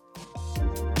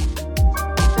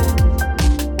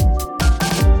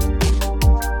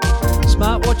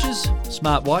 Smartwatches,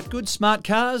 smart white goods, smart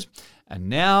cars, and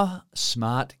now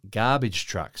smart garbage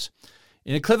trucks.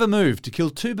 In a clever move to kill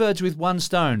two birds with one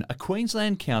stone, a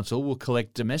Queensland council will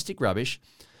collect domestic rubbish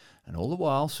and all the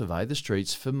while survey the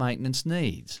streets for maintenance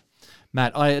needs.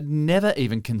 Matt, I had never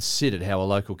even considered how a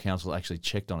local council actually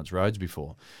checked on its roads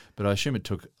before, but I assume it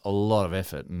took a lot of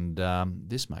effort, and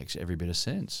this makes every bit of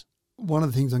sense. One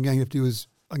of the things I'm going to have to do is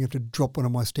I'm going to have to drop one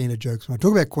of my standard jokes. When I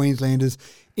talk about Queenslanders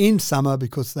in summer,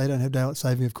 because they don't have daylight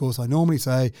saving, of course, I normally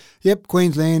say, yep,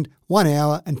 Queensland, 1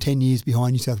 hour and 10 years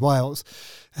behind New South Wales.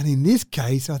 And in this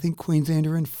case, I think Queensland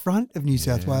are in front of New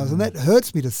South Wales. And that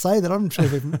hurts me to say that. I'm not sure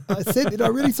if I said, did I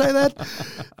really say that?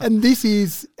 And this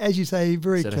is, as you say,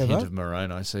 very clever. Is that a hint of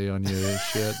maroon I see on your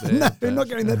shirt there? No, we're not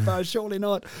going that far, surely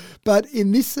not. But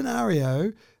in this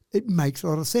scenario, it makes a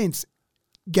lot of sense.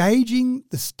 Gauging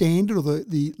the standard or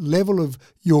the level of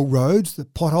your roads, the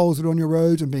potholes that are on your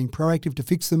roads, and being proactive to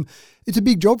fix them. It's a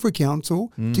big job for a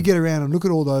council to get around and look at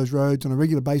all those roads on a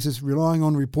regular basis, relying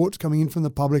on reports coming in from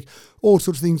the public, all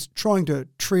sorts of things, trying to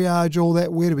triage all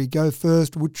that. Where do we go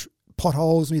first? Which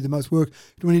potholes need the most work?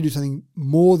 Do we need to do something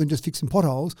more than just fixing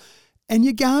potholes? And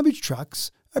your garbage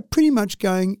trucks are pretty much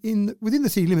going within the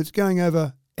city limits, going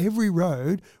over every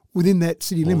road within that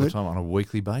city limit. All the time on a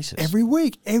weekly basis. Every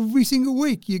week, every single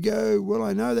week. You go, well,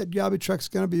 I know that garbage truck's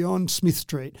going to be on Smith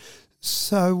Street.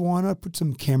 So why not put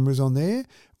some cameras on there?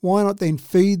 Why not then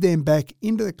feed them back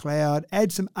into the cloud,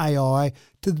 add some AI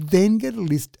to then get a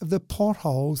list of the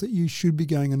potholes that you should be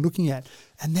going and looking at?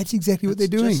 And that's exactly what they're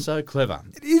doing. It's just so clever.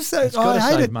 It is so. It's got to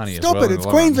I hate save it. money Stop as well. it. It's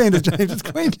Queenslanders, James. It's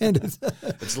Queenslanders.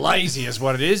 It's lazy is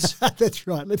what it is. That's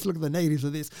right. Let's look at the negatives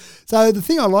of this. So the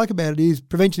thing I like about it is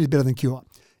prevention is better than cure.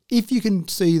 If you can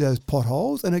see those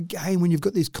potholes, and again, when you've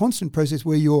got this constant process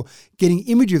where you're getting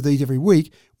imagery of these every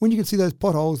week, when you can see those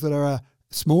potholes that are a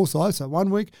small size, so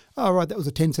 1 week, oh, right, that was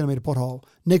a 10 centimetre pothole.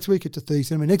 Next week, it's a 30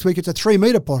 centimetre. Next week, it's a 3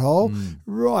 metre pothole.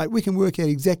 Right, we can work out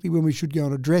exactly when we should go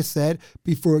and address that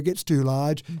before it gets too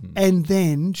large. And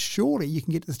then surely you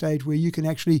can get to the stage where you can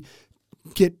actually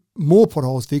get more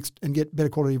potholes fixed and get better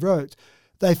quality of roads.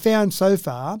 They found so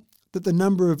far that the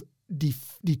number of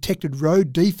detected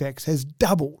road defects has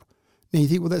doubled. Now you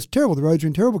think, well, that's terrible. The roads are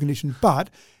in terrible condition, but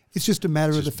it's just a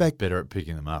matter of the fact. Better at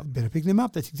picking them up. Better picking them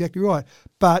up. That's exactly right.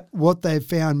 But what they've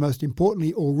found most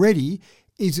importantly already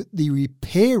is that the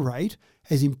repair rate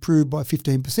has improved by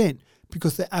 15%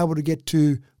 because they're able to get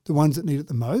to the ones that need it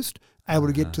the most, able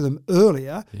to get to them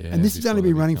earlier. And this has only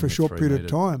been running for a short period of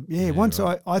time.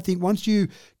 I think once you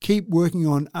keep working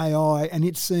on AI and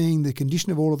it's seeing the condition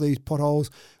of all of these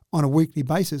potholes on a weekly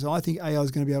basis, I think AI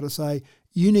is going to be able to say,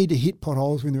 you need to hit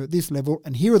potholes when they're at this level,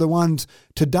 and here are the ones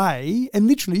today. And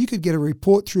literally, you could get a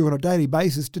report through on a daily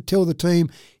basis to tell the team,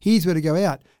 here's where to go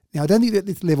out. Now, I don't think they're at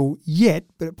this level yet,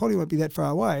 but it probably won't be that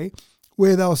far away,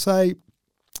 where they'll say,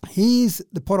 here's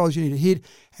the potholes you need to hit,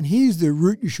 and here's the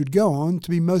route you should go on to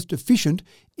be most efficient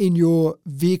in your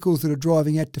vehicles that are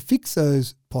driving out to fix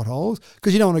those potholes,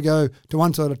 because you don't want to go to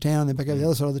one side of town and then back over the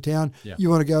other side of the town. Yeah. You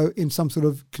want to go in some sort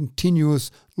of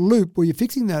continuous loop where you're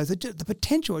fixing those. The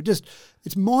potential,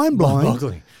 it's mind-blowing.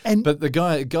 Mind-boggling. But the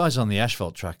guys on the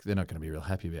asphalt truck, they're not going to be real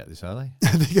happy about this, are they?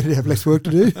 They're going to have less work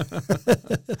to do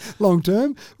long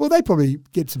term. Well, they probably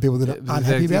get some people that aren't happy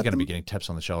about it. They're going to be getting taps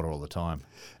on the shoulder all the time.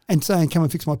 And saying, come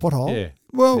and fix my pothole. Yeah.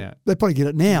 Well, they probably get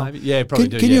it now. Maybe. Yeah, probably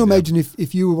Can you imagine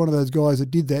if you were one of those guys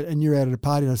that did that and you're out at a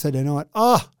party on a Saturday night?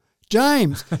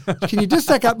 James, can you just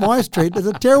stack up my street? There's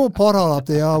a terrible pothole up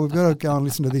there. We've got to go and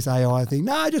listen to this AI thing.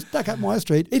 No, just stack up my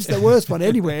street. It's the worst one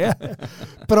anywhere.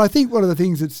 But I think one of the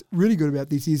things that's really good about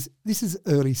this is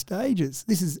early stages.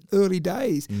 This is early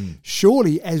days.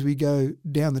 Surely as we go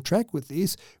down the track with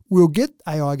this, we'll get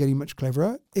AI getting much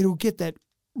cleverer. It'll get that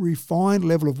refined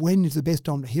level of when is the best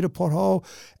time to hit a pothole.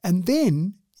 And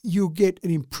then you'll get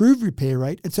an improved repair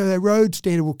rate, and so the road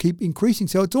standard will keep increasing.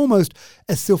 So it's almost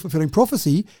a self-fulfilling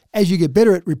prophecy. As you get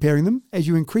better at repairing them, as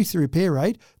you increase the repair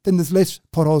rate, then there's less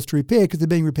potholes to repair because they're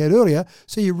being repaired earlier.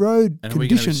 So your road and condition... are we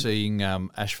going to be seeing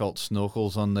asphalt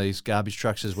snorkels on these garbage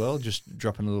trucks as well, just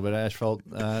dropping a little bit of asphalt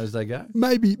as they go?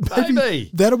 Maybe.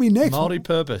 That'll be next.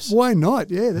 Multi-purpose. Why not?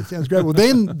 Yeah, that sounds great. Well,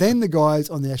 then the guys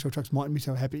on the asphalt trucks mightn't be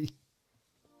so happy.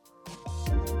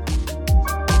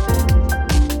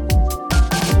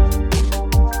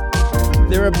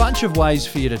 There are a bunch of ways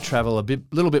for you to travel a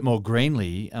little bit more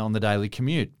greenly on the daily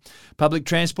commute. Public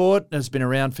transport has been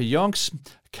around for yonks.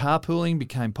 Carpooling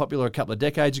became popular a couple of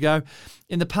decades ago.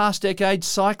 In the past decade,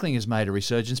 cycling has made a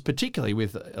resurgence, particularly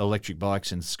with electric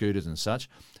bikes and scooters and such.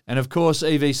 And of course,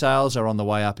 EV sales are on the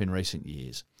way up in recent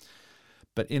years.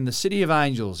 But in the City of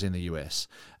Angels in the US,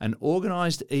 an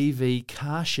organised EV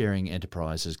car-sharing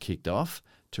enterprise has kicked off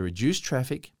to reduce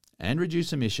traffic and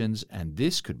reduce emissions, and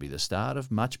this could be the start of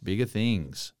much bigger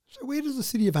things. So where does the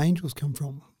City of Angels come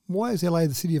from? Why is LA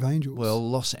the City of Angels? Well,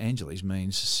 Los Angeles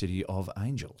means City of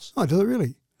Angels. Oh, does it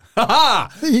really?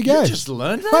 Ha-ha! There you go. You just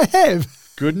learned that? I have.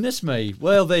 Goodness me.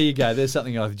 Well, there you go. There's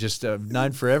something I've just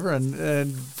known forever.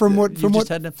 And from what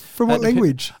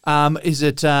language? Is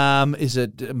it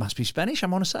it must be Spanish, I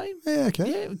want to say. Yeah,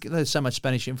 okay. Yeah, there's so much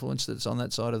Spanish influence that's on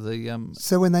that side of the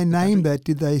So when they named that,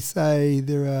 did they say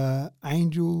there are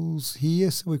angels here,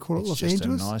 so we call it Los Angeles? It's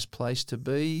just a nice place to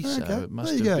be, okay. So it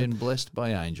must have been blessed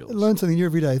by angels. Learn something new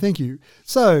every day. Thank you.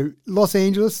 So Los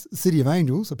Angeles, City of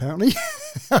Angels, apparently.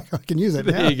 I can use that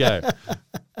now. There you go.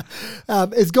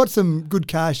 It's got some good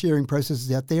car sharing processes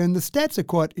out there, and the stats are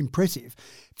quite impressive.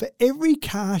 For every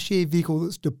car share vehicle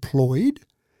that's deployed,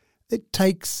 it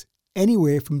takes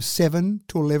anywhere from 7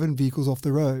 to 11 vehicles off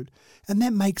the road. And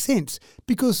that makes sense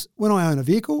because when I own a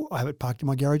vehicle, I have it parked in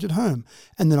my garage at home.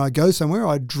 And then I go somewhere,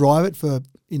 I drive it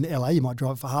in LA, you might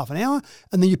drive it for half an hour,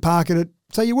 and then you park it at,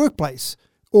 say, your workplace.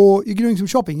 Or you're doing some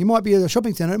shopping. You might be at a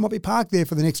shopping centre, it might be parked there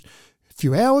for the next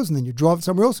few hours, and then you drive it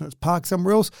somewhere else and it's parked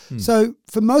somewhere else. So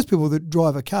for most people that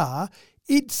drive a car,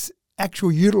 its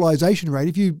actual utilisation rate,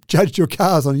 if you judged your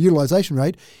cars on a utilisation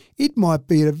rate, it might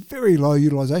be at a very low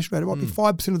utilisation rate. It might be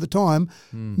 5% of the time.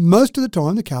 Most of the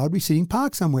time, the car would be sitting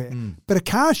parked somewhere. But a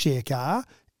car share car,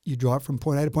 you drive from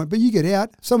point A to point B, you get out,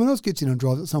 someone else gets in and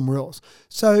drives it somewhere else.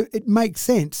 So it makes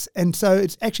sense. And so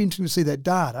it's actually interesting to see that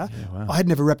data. Yeah, wow. I had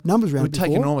never wrapped numbers around it before. It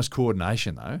would take enormous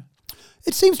coordination, though.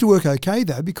 It seems to work okay,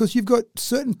 though, because you've got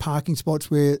certain parking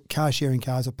spots where car-sharing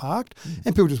cars are parked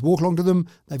and people just walk along to them.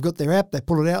 They've got their app, they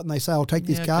pull it out and they say, I'll take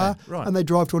this car. Right. And they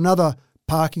drive to another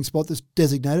parking spot that's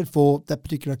designated for that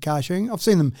particular car sharing. I've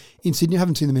seen them in Sydney. I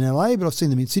haven't seen them in LA, but I've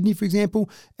seen them in Sydney, for example,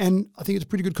 and I think it's a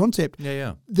pretty good concept.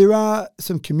 Yeah. There are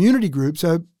some community groups,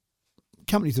 so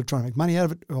companies that are trying to make money out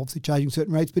of it are obviously charging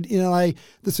certain rates, but in LA,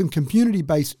 there's some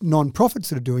community-based non-profits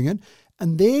that are doing it,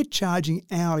 and they're charging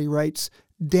hourly rates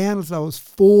down as low as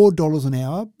 $4 an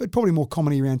hour, but probably more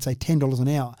commonly around, say, $10 an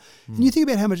hour. And you think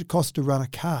about how much it costs to run a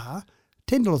car,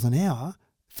 $10 an hour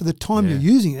for the time you're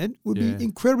using it would be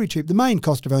incredibly cheap. The main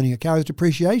cost of owning a car is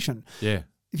depreciation. Yeah.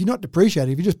 If you're not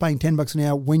depreciating, if you're just paying $10 an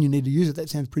hour when you need to use it,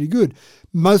 that sounds pretty good.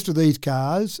 Most of these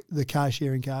cars, the car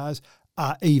sharing cars,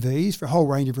 are EVs for a whole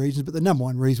range of reasons, but the number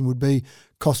one reason would be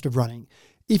cost of running.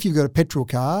 If you've got a petrol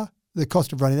car, the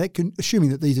cost of running that,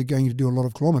 assuming that these are going to do a lot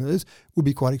of kilometres, would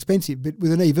be quite expensive. But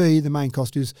with an EV, the main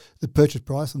cost is the purchase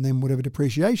price and then whatever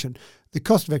depreciation. The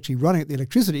cost of actually running it, the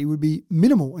electricity, would be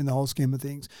minimal in the whole scheme of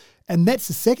things. And that's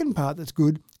the second part that's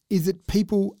good, is that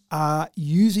people are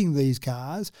using these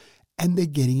cars and they're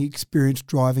getting experience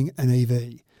driving an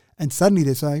EV. And suddenly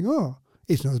they're saying, oh,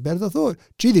 it's not as bad as I thought.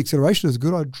 Gee, the acceleration is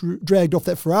good. I dragged off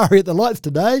that Ferrari at the lights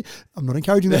today. I'm not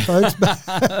encouraging that, folks.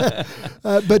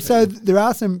 But so there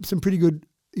are some pretty good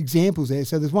examples there.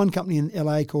 So there's one company in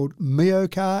LA called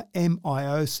Miocar,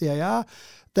 M-I-O-C-A-R.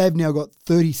 They've now got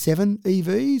 37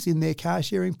 EVs in their car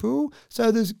sharing pool.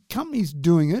 So there's companies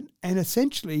doing it, and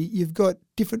essentially you've got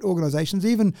different organisations,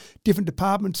 even different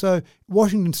departments. So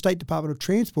Washington State Department of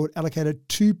Transport allocated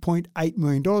 $2.8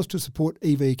 million to support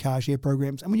EV car share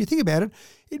programs. And when you think about it,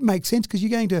 it makes sense because you're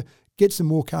going to get some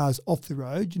more cars off the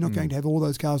road. You're not going to have all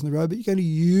those cars on the road, but you're going to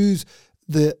use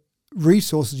the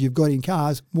resources you've got in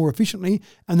cars more efficiently,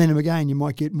 and then again you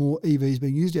might get more EVs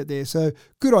being used out there. So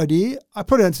good idea. I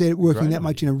probably don't see it working that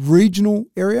much in a regional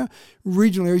area.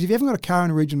 Regional areas, if you haven't got a car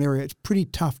in a regional area, it's pretty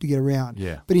tough to get around.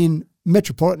 Yeah. But in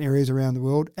metropolitan areas around the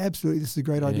world, absolutely this is a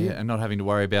great idea. And not having to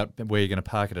worry about where you're going to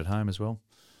park it at home as well.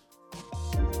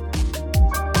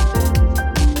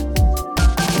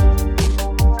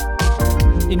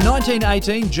 In In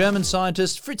 1918, German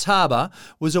scientist Fritz Haber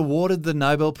was awarded the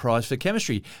Nobel Prize for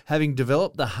Chemistry, having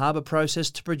developed the Haber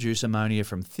process to produce ammonia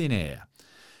from thin air.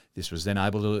 This was then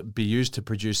able to be used to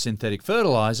produce synthetic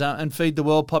fertiliser and feed the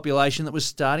world population that was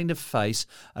starting to face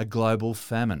a global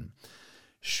famine.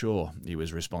 Sure, he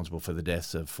was responsible for the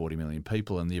deaths of 40 million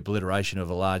people and the obliteration of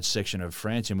a large section of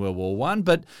France in World War I,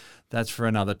 but that's for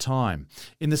another time.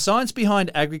 In the science behind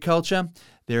agriculture,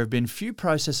 there have been few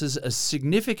processes as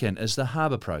significant as the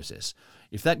Haber process.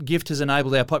 If that gift has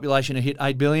enabled our population to hit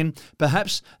 8 billion,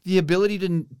 perhaps the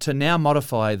ability to now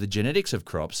modify the genetics of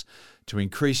crops to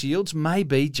increase yields may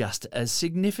be just as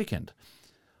significant.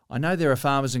 I know there are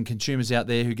farmers and consumers out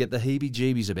there who get the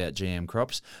heebie-jeebies about GM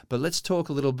crops, but let's talk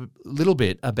a little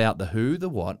bit about the who, the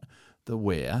what, the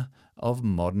where of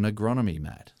modern agronomy,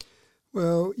 Matt.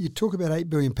 Well, you talk about 8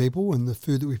 billion people and the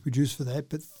food that we produce for that,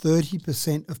 but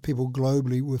 30% of people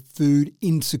globally were food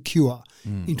insecure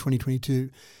in 2022.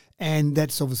 And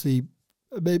that's obviously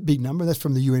a big number. That's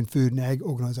from the UN Food and Ag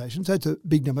Organisation. So it's a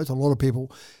big number. It's a lot of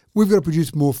people. We've got to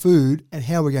produce more food, and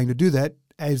how we're going to do that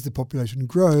as the population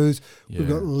grows, we've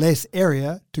got less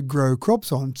area to grow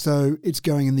crops on. So it's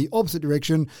going in the opposite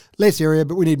direction, less area,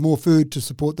 but we need more food to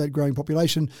support that growing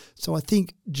population. So I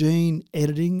think gene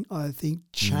editing,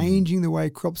 changing the way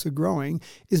crops are growing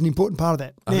is an important part of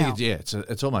that. I think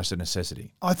it's almost a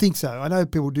necessity. I think so. I know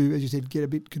people do, as you said, get a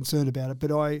bit concerned about it,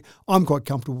 but I'm quite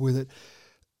comfortable with it.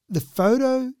 The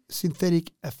photosynthetic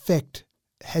effect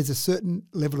has a certain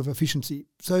level of efficiency.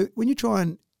 So when you try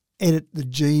and edit the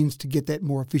genes to get that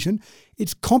more efficient,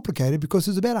 it's complicated because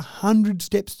there's about 100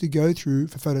 steps to go through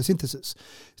for photosynthesis.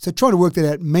 So trying to work that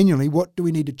out manually, what do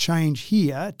we need to change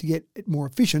here to get it more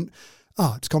efficient?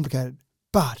 It's complicated.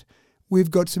 But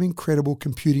we've got some incredible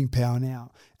computing power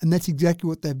now. And that's exactly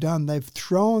what they've done. They've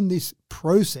thrown this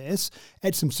process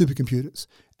at some supercomputers.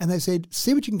 And they said,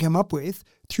 see what you can come up with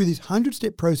through this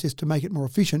 100-step process to make it more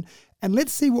efficient. And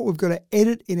let's see what we've got to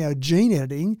edit in our gene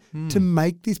editing to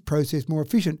make this process more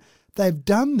efficient. They've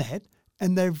done that,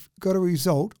 and they've got a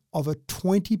result of a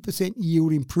 20%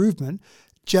 yield improvement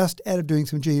just out of doing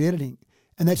some gene editing.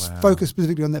 And that's focused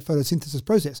specifically on that photosynthesis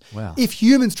process. Wow. If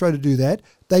humans try to do that,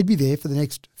 they'd be there for the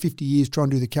next 50 years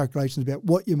trying to do the calculations about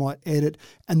what you might edit,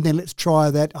 and then let's try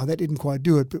that. That didn't quite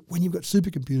do it. But when you've got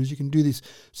supercomputers, you can do this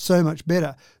so much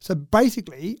better. So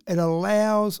basically, it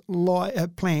allows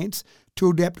plants to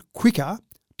adapt quicker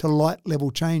to light level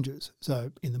changes.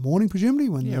 So in the morning, presumably,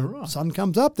 when the sun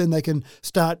comes up, then they can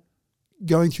start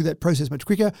going through that process much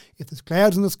quicker. If there's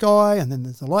clouds in the sky and then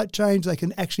there's a light change, they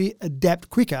can actually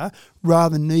adapt quicker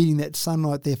rather than needing that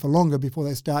sunlight there for longer before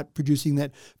they start producing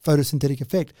that photosynthetic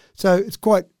effect. So it's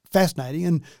quite fascinating,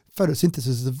 and photosynthesis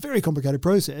is a very complicated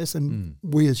process, and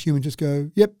we as humans just go,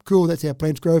 yep, cool, that's how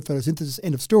plants grow, photosynthesis,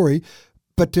 end of story.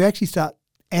 But to actually start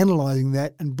analysing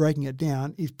that and breaking it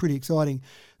down is pretty exciting.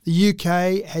 The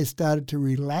UK has started to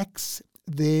relax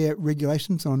their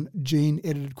regulations on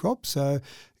gene-edited crops. So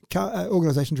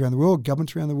organisations around the world,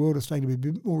 governments around the world are starting to be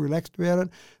a bit more relaxed about it.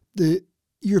 The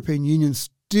European Union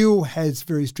still has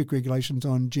very strict regulations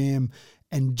on GM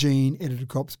and gene-edited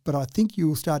crops, but I think you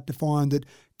will start to find that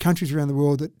countries around the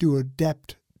world that do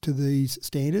adapt to these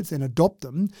standards and adopt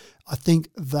them, I think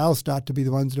they'll start to be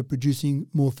the ones that are producing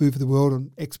more food for the world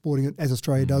and exporting it, as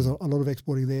Australia does a lot of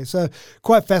exporting there. So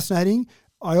quite fascinating.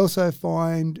 I also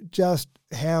find just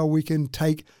how we can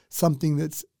take something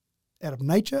that's out of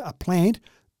nature, a plant,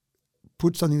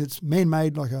 put something that's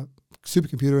man-made like a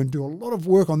supercomputer and do a lot of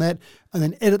work on that, and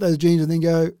then edit those genes and then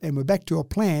go, and we're back to a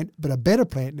plant, but a better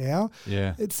plant now.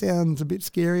 Yeah. It sounds a bit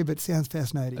scary, but it sounds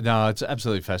fascinating. No, it's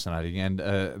absolutely fascinating. And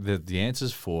the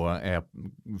answers for our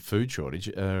food shortage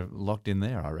are locked in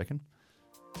there, I reckon.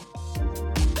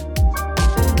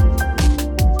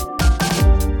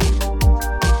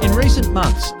 In recent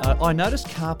months, I noticed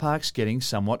car parks getting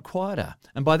somewhat quieter.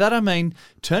 And by that I mean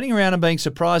turning around and being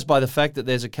surprised by the fact that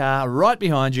there's a car right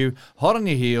behind you, hot on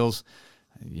your heels.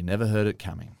 You never heard it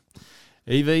coming.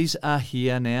 EVs are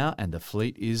here now and the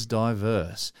fleet is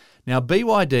diverse. Now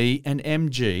BYD and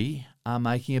MG are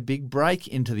making a big break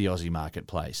into the Aussie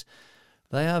marketplace.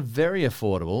 They are very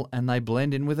affordable and they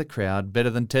blend in with the crowd better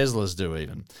than Teslas do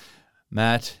even.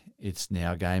 Matt, it's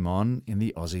now game on in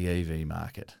the Aussie EV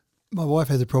market. My wife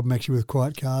has a problem actually with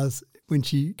quiet cars. When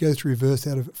she goes to reverse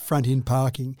out of front-end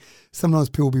parking, sometimes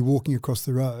people will be walking across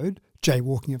the road,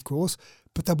 jaywalking of course,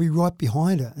 but they'll be right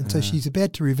behind her. And so she's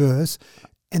about to reverse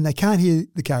and they can't hear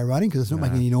the car running because it's not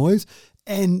making any noise.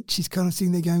 And she's kind of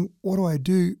sitting there going, what do I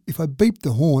do? If I beep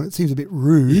the horn, it seems a bit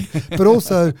rude, but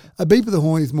also a beep of the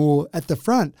horn is more at the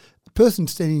front. person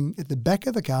standing at the back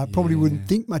of the car probably wouldn't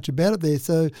think much about it there.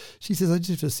 So she says, I just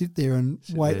have to sit there and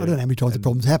wait. I don't know how many times the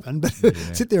problems happen, but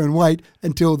sit there and wait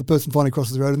until the person finally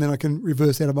crosses the road, and then I can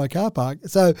reverse out of my car park.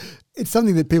 So it's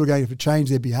something that people are going to have to change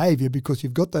their behaviour because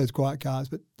you've got those quiet cars.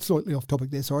 But slightly off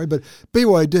topic there, sorry. But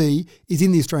BYD is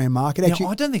in the Australian market. Actually,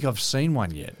 I don't think I've seen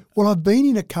one yet. Well, I've been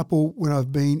in a couple when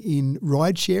I've been in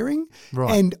ride sharing,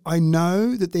 and I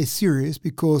know that they're serious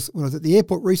because when I was at the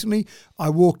airport recently, I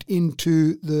walked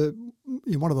into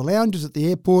one of the lounges at the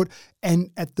airport, and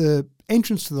at the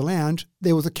entrance to the lounge,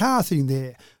 there was a car sitting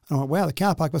there. And I went, wow, the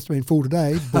car park must have been full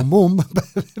today, boom, boom.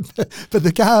 But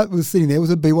the car was sitting there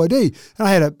was a BYD. And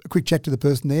I had a quick chat to the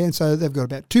person there, and so they've got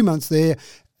about 2 months there,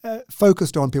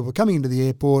 focused on people coming into the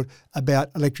airport about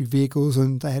electric vehicles,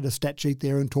 and they had a stat sheet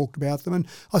there and talked about them. And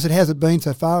I said, how's it been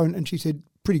so far? And she said,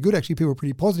 pretty good, actually. People are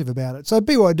pretty positive about it. So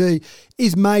BYD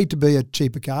is made to be a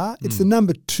cheaper car. It's the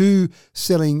number 2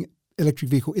 selling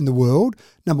electric vehicle in the world,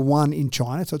 number 1 in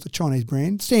China, so it's a Chinese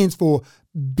brand. Stands for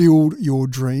Build Your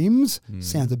Dreams.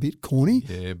 Sounds a bit corny.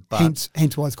 Yeah, but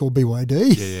hence why it's called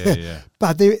BYD. Yeah.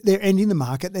 But they're entering the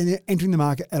market, and they're entering the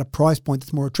market at a price point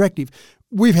that's more attractive.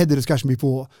 We've had the discussion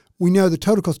before. We know the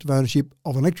total cost of ownership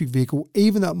of an electric vehicle,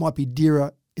 even though it might be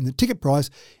dearer in the ticket price,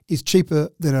 is cheaper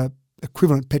than a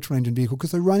equivalent petrol engine vehicle because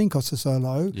the running costs are so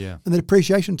low and the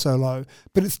depreciation so low.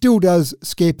 But it still does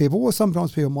scare people, or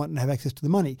sometimes people mightn't have access to the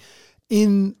money.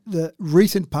 In the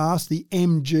recent past, the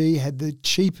MG had the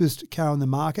cheapest car on the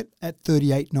market at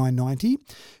 $38,990.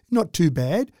 Not too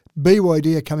bad.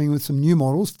 BYD are coming with some new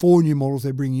models, 4 new models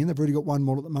they're bringing in. They've already got one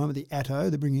model at the moment, the Atto.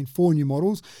 They're bringing in 4 new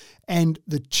models. And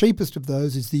the cheapest of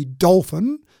those is the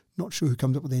Dolphin. Not sure who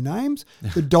comes up with their names.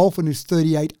 The Dolphin is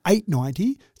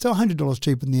 $38,890, so $100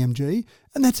 cheaper than the MG.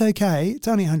 And that's okay. It's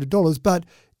only $100, but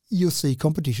you'll see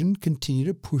competition continue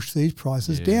to push these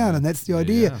prices down, and that's the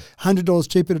idea. $100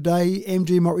 cheaper today,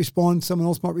 MG might respond, someone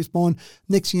else might respond.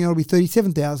 Next thing it'll be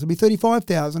 $37,000, it'll be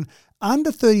 $35,000.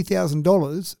 Under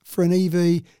 $30,000 for an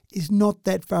EV is not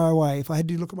that far away. If I had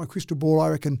to look at my crystal ball, I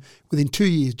reckon within 2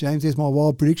 years, James, there's my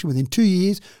wild prediction, within 2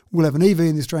 years, we'll have an EV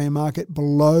in the Australian market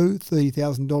below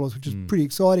 $30,000, which is pretty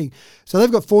exciting. So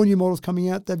they've got 4 new models coming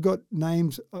out. They've got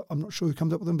names, I'm not sure who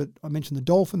comes up with them, but I mentioned the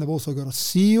Dolphin. They've also got a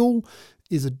Seal.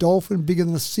 Is a Dolphin bigger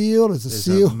than a Seal? There's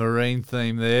Seal. A marine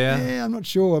theme there. Yeah, I'm not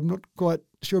sure. I'm not quite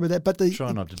sure about that. But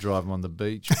try not to drive them on the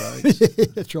beach, folks. Yeah,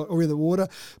 that's right, or in the water.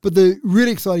 But the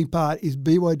really exciting part is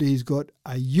BYD's got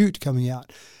a ute coming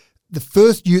out. The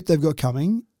first ute they've got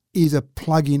coming is a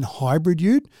plug-in hybrid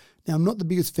ute. Now, I'm not the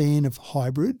biggest fan of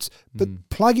hybrids, but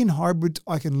plug-in hybrids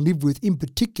I can live with, in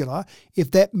particular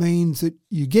if that means that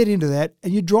you get into that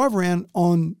and you drive around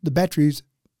on the batteries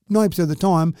 90% of the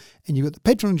time, and you've got the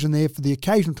petrol engine there for the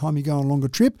occasional time you go on a longer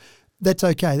trip. That's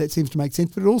okay. That seems to make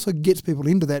sense. But it also gets people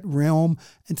into that realm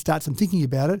and starts them thinking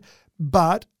about it.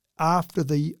 But after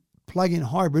the plug-in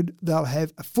hybrid, they'll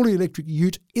have a fully electric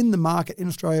ute in the market in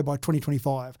Australia by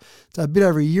 2025. So a bit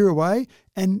over a year away.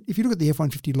 And if you look at the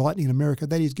F-150 Lightning in America,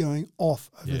 that is going off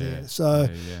over there. So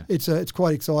it's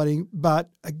quite exciting. But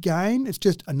again, it's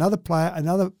just another player,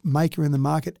 another maker in the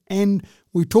market. And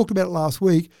we talked about it last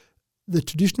week. The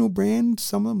traditional brands,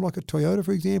 some of them like a Toyota,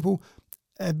 for example,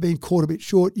 have been caught a bit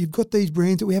short. You've got these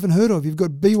brands that we haven't heard of. You've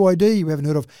got BYD we haven't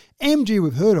heard of. MG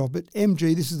we've heard of, but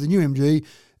MG, this is the new MG.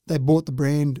 They bought the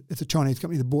brand. It's a Chinese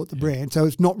company that bought the brand. So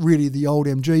it's not really the old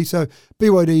MG. So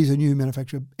BYD is a new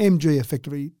manufacturer. MG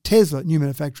effectively, Tesla, new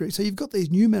manufacturer. So you've got these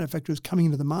new manufacturers coming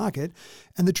into the market,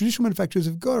 and the traditional manufacturers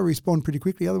have got to respond pretty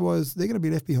quickly. Otherwise, they're going to be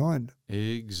left behind.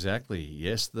 Exactly.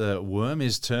 Yes, the worm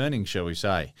is turning, shall we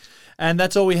say. And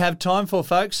that's all we have time for,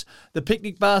 folks. The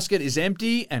picnic basket is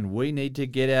empty, and we need to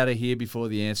get out of here before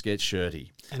the ants get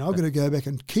shirty. And I've got to go back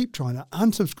and keep trying to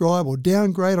unsubscribe or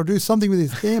downgrade or do something with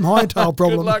this damn hightail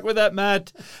problem. Good luck with that,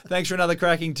 Matt. Thanks for another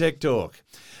cracking Tech Talk.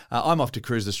 I'm off to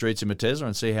cruise the streets in my Tesla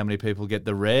and see how many people get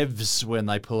the revs when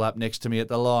they pull up next to me at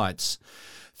the lights.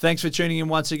 Thanks for tuning in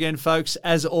once again, folks.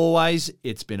 As always,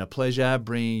 it's been a pleasure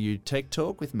bringing you Tech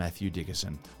Talk with Matthew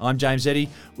Dickerson. I'm James Eddy,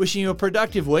 wishing you a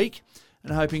productive week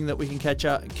and hoping that we can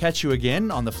catch you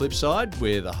again on the flip side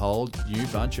with a whole new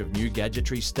bunch of new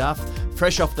gadgetry stuff,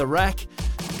 fresh off the rack,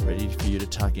 ready for you to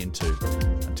tuck into.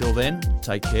 Until then,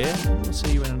 take care, and we'll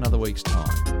see you in another week's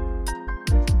time.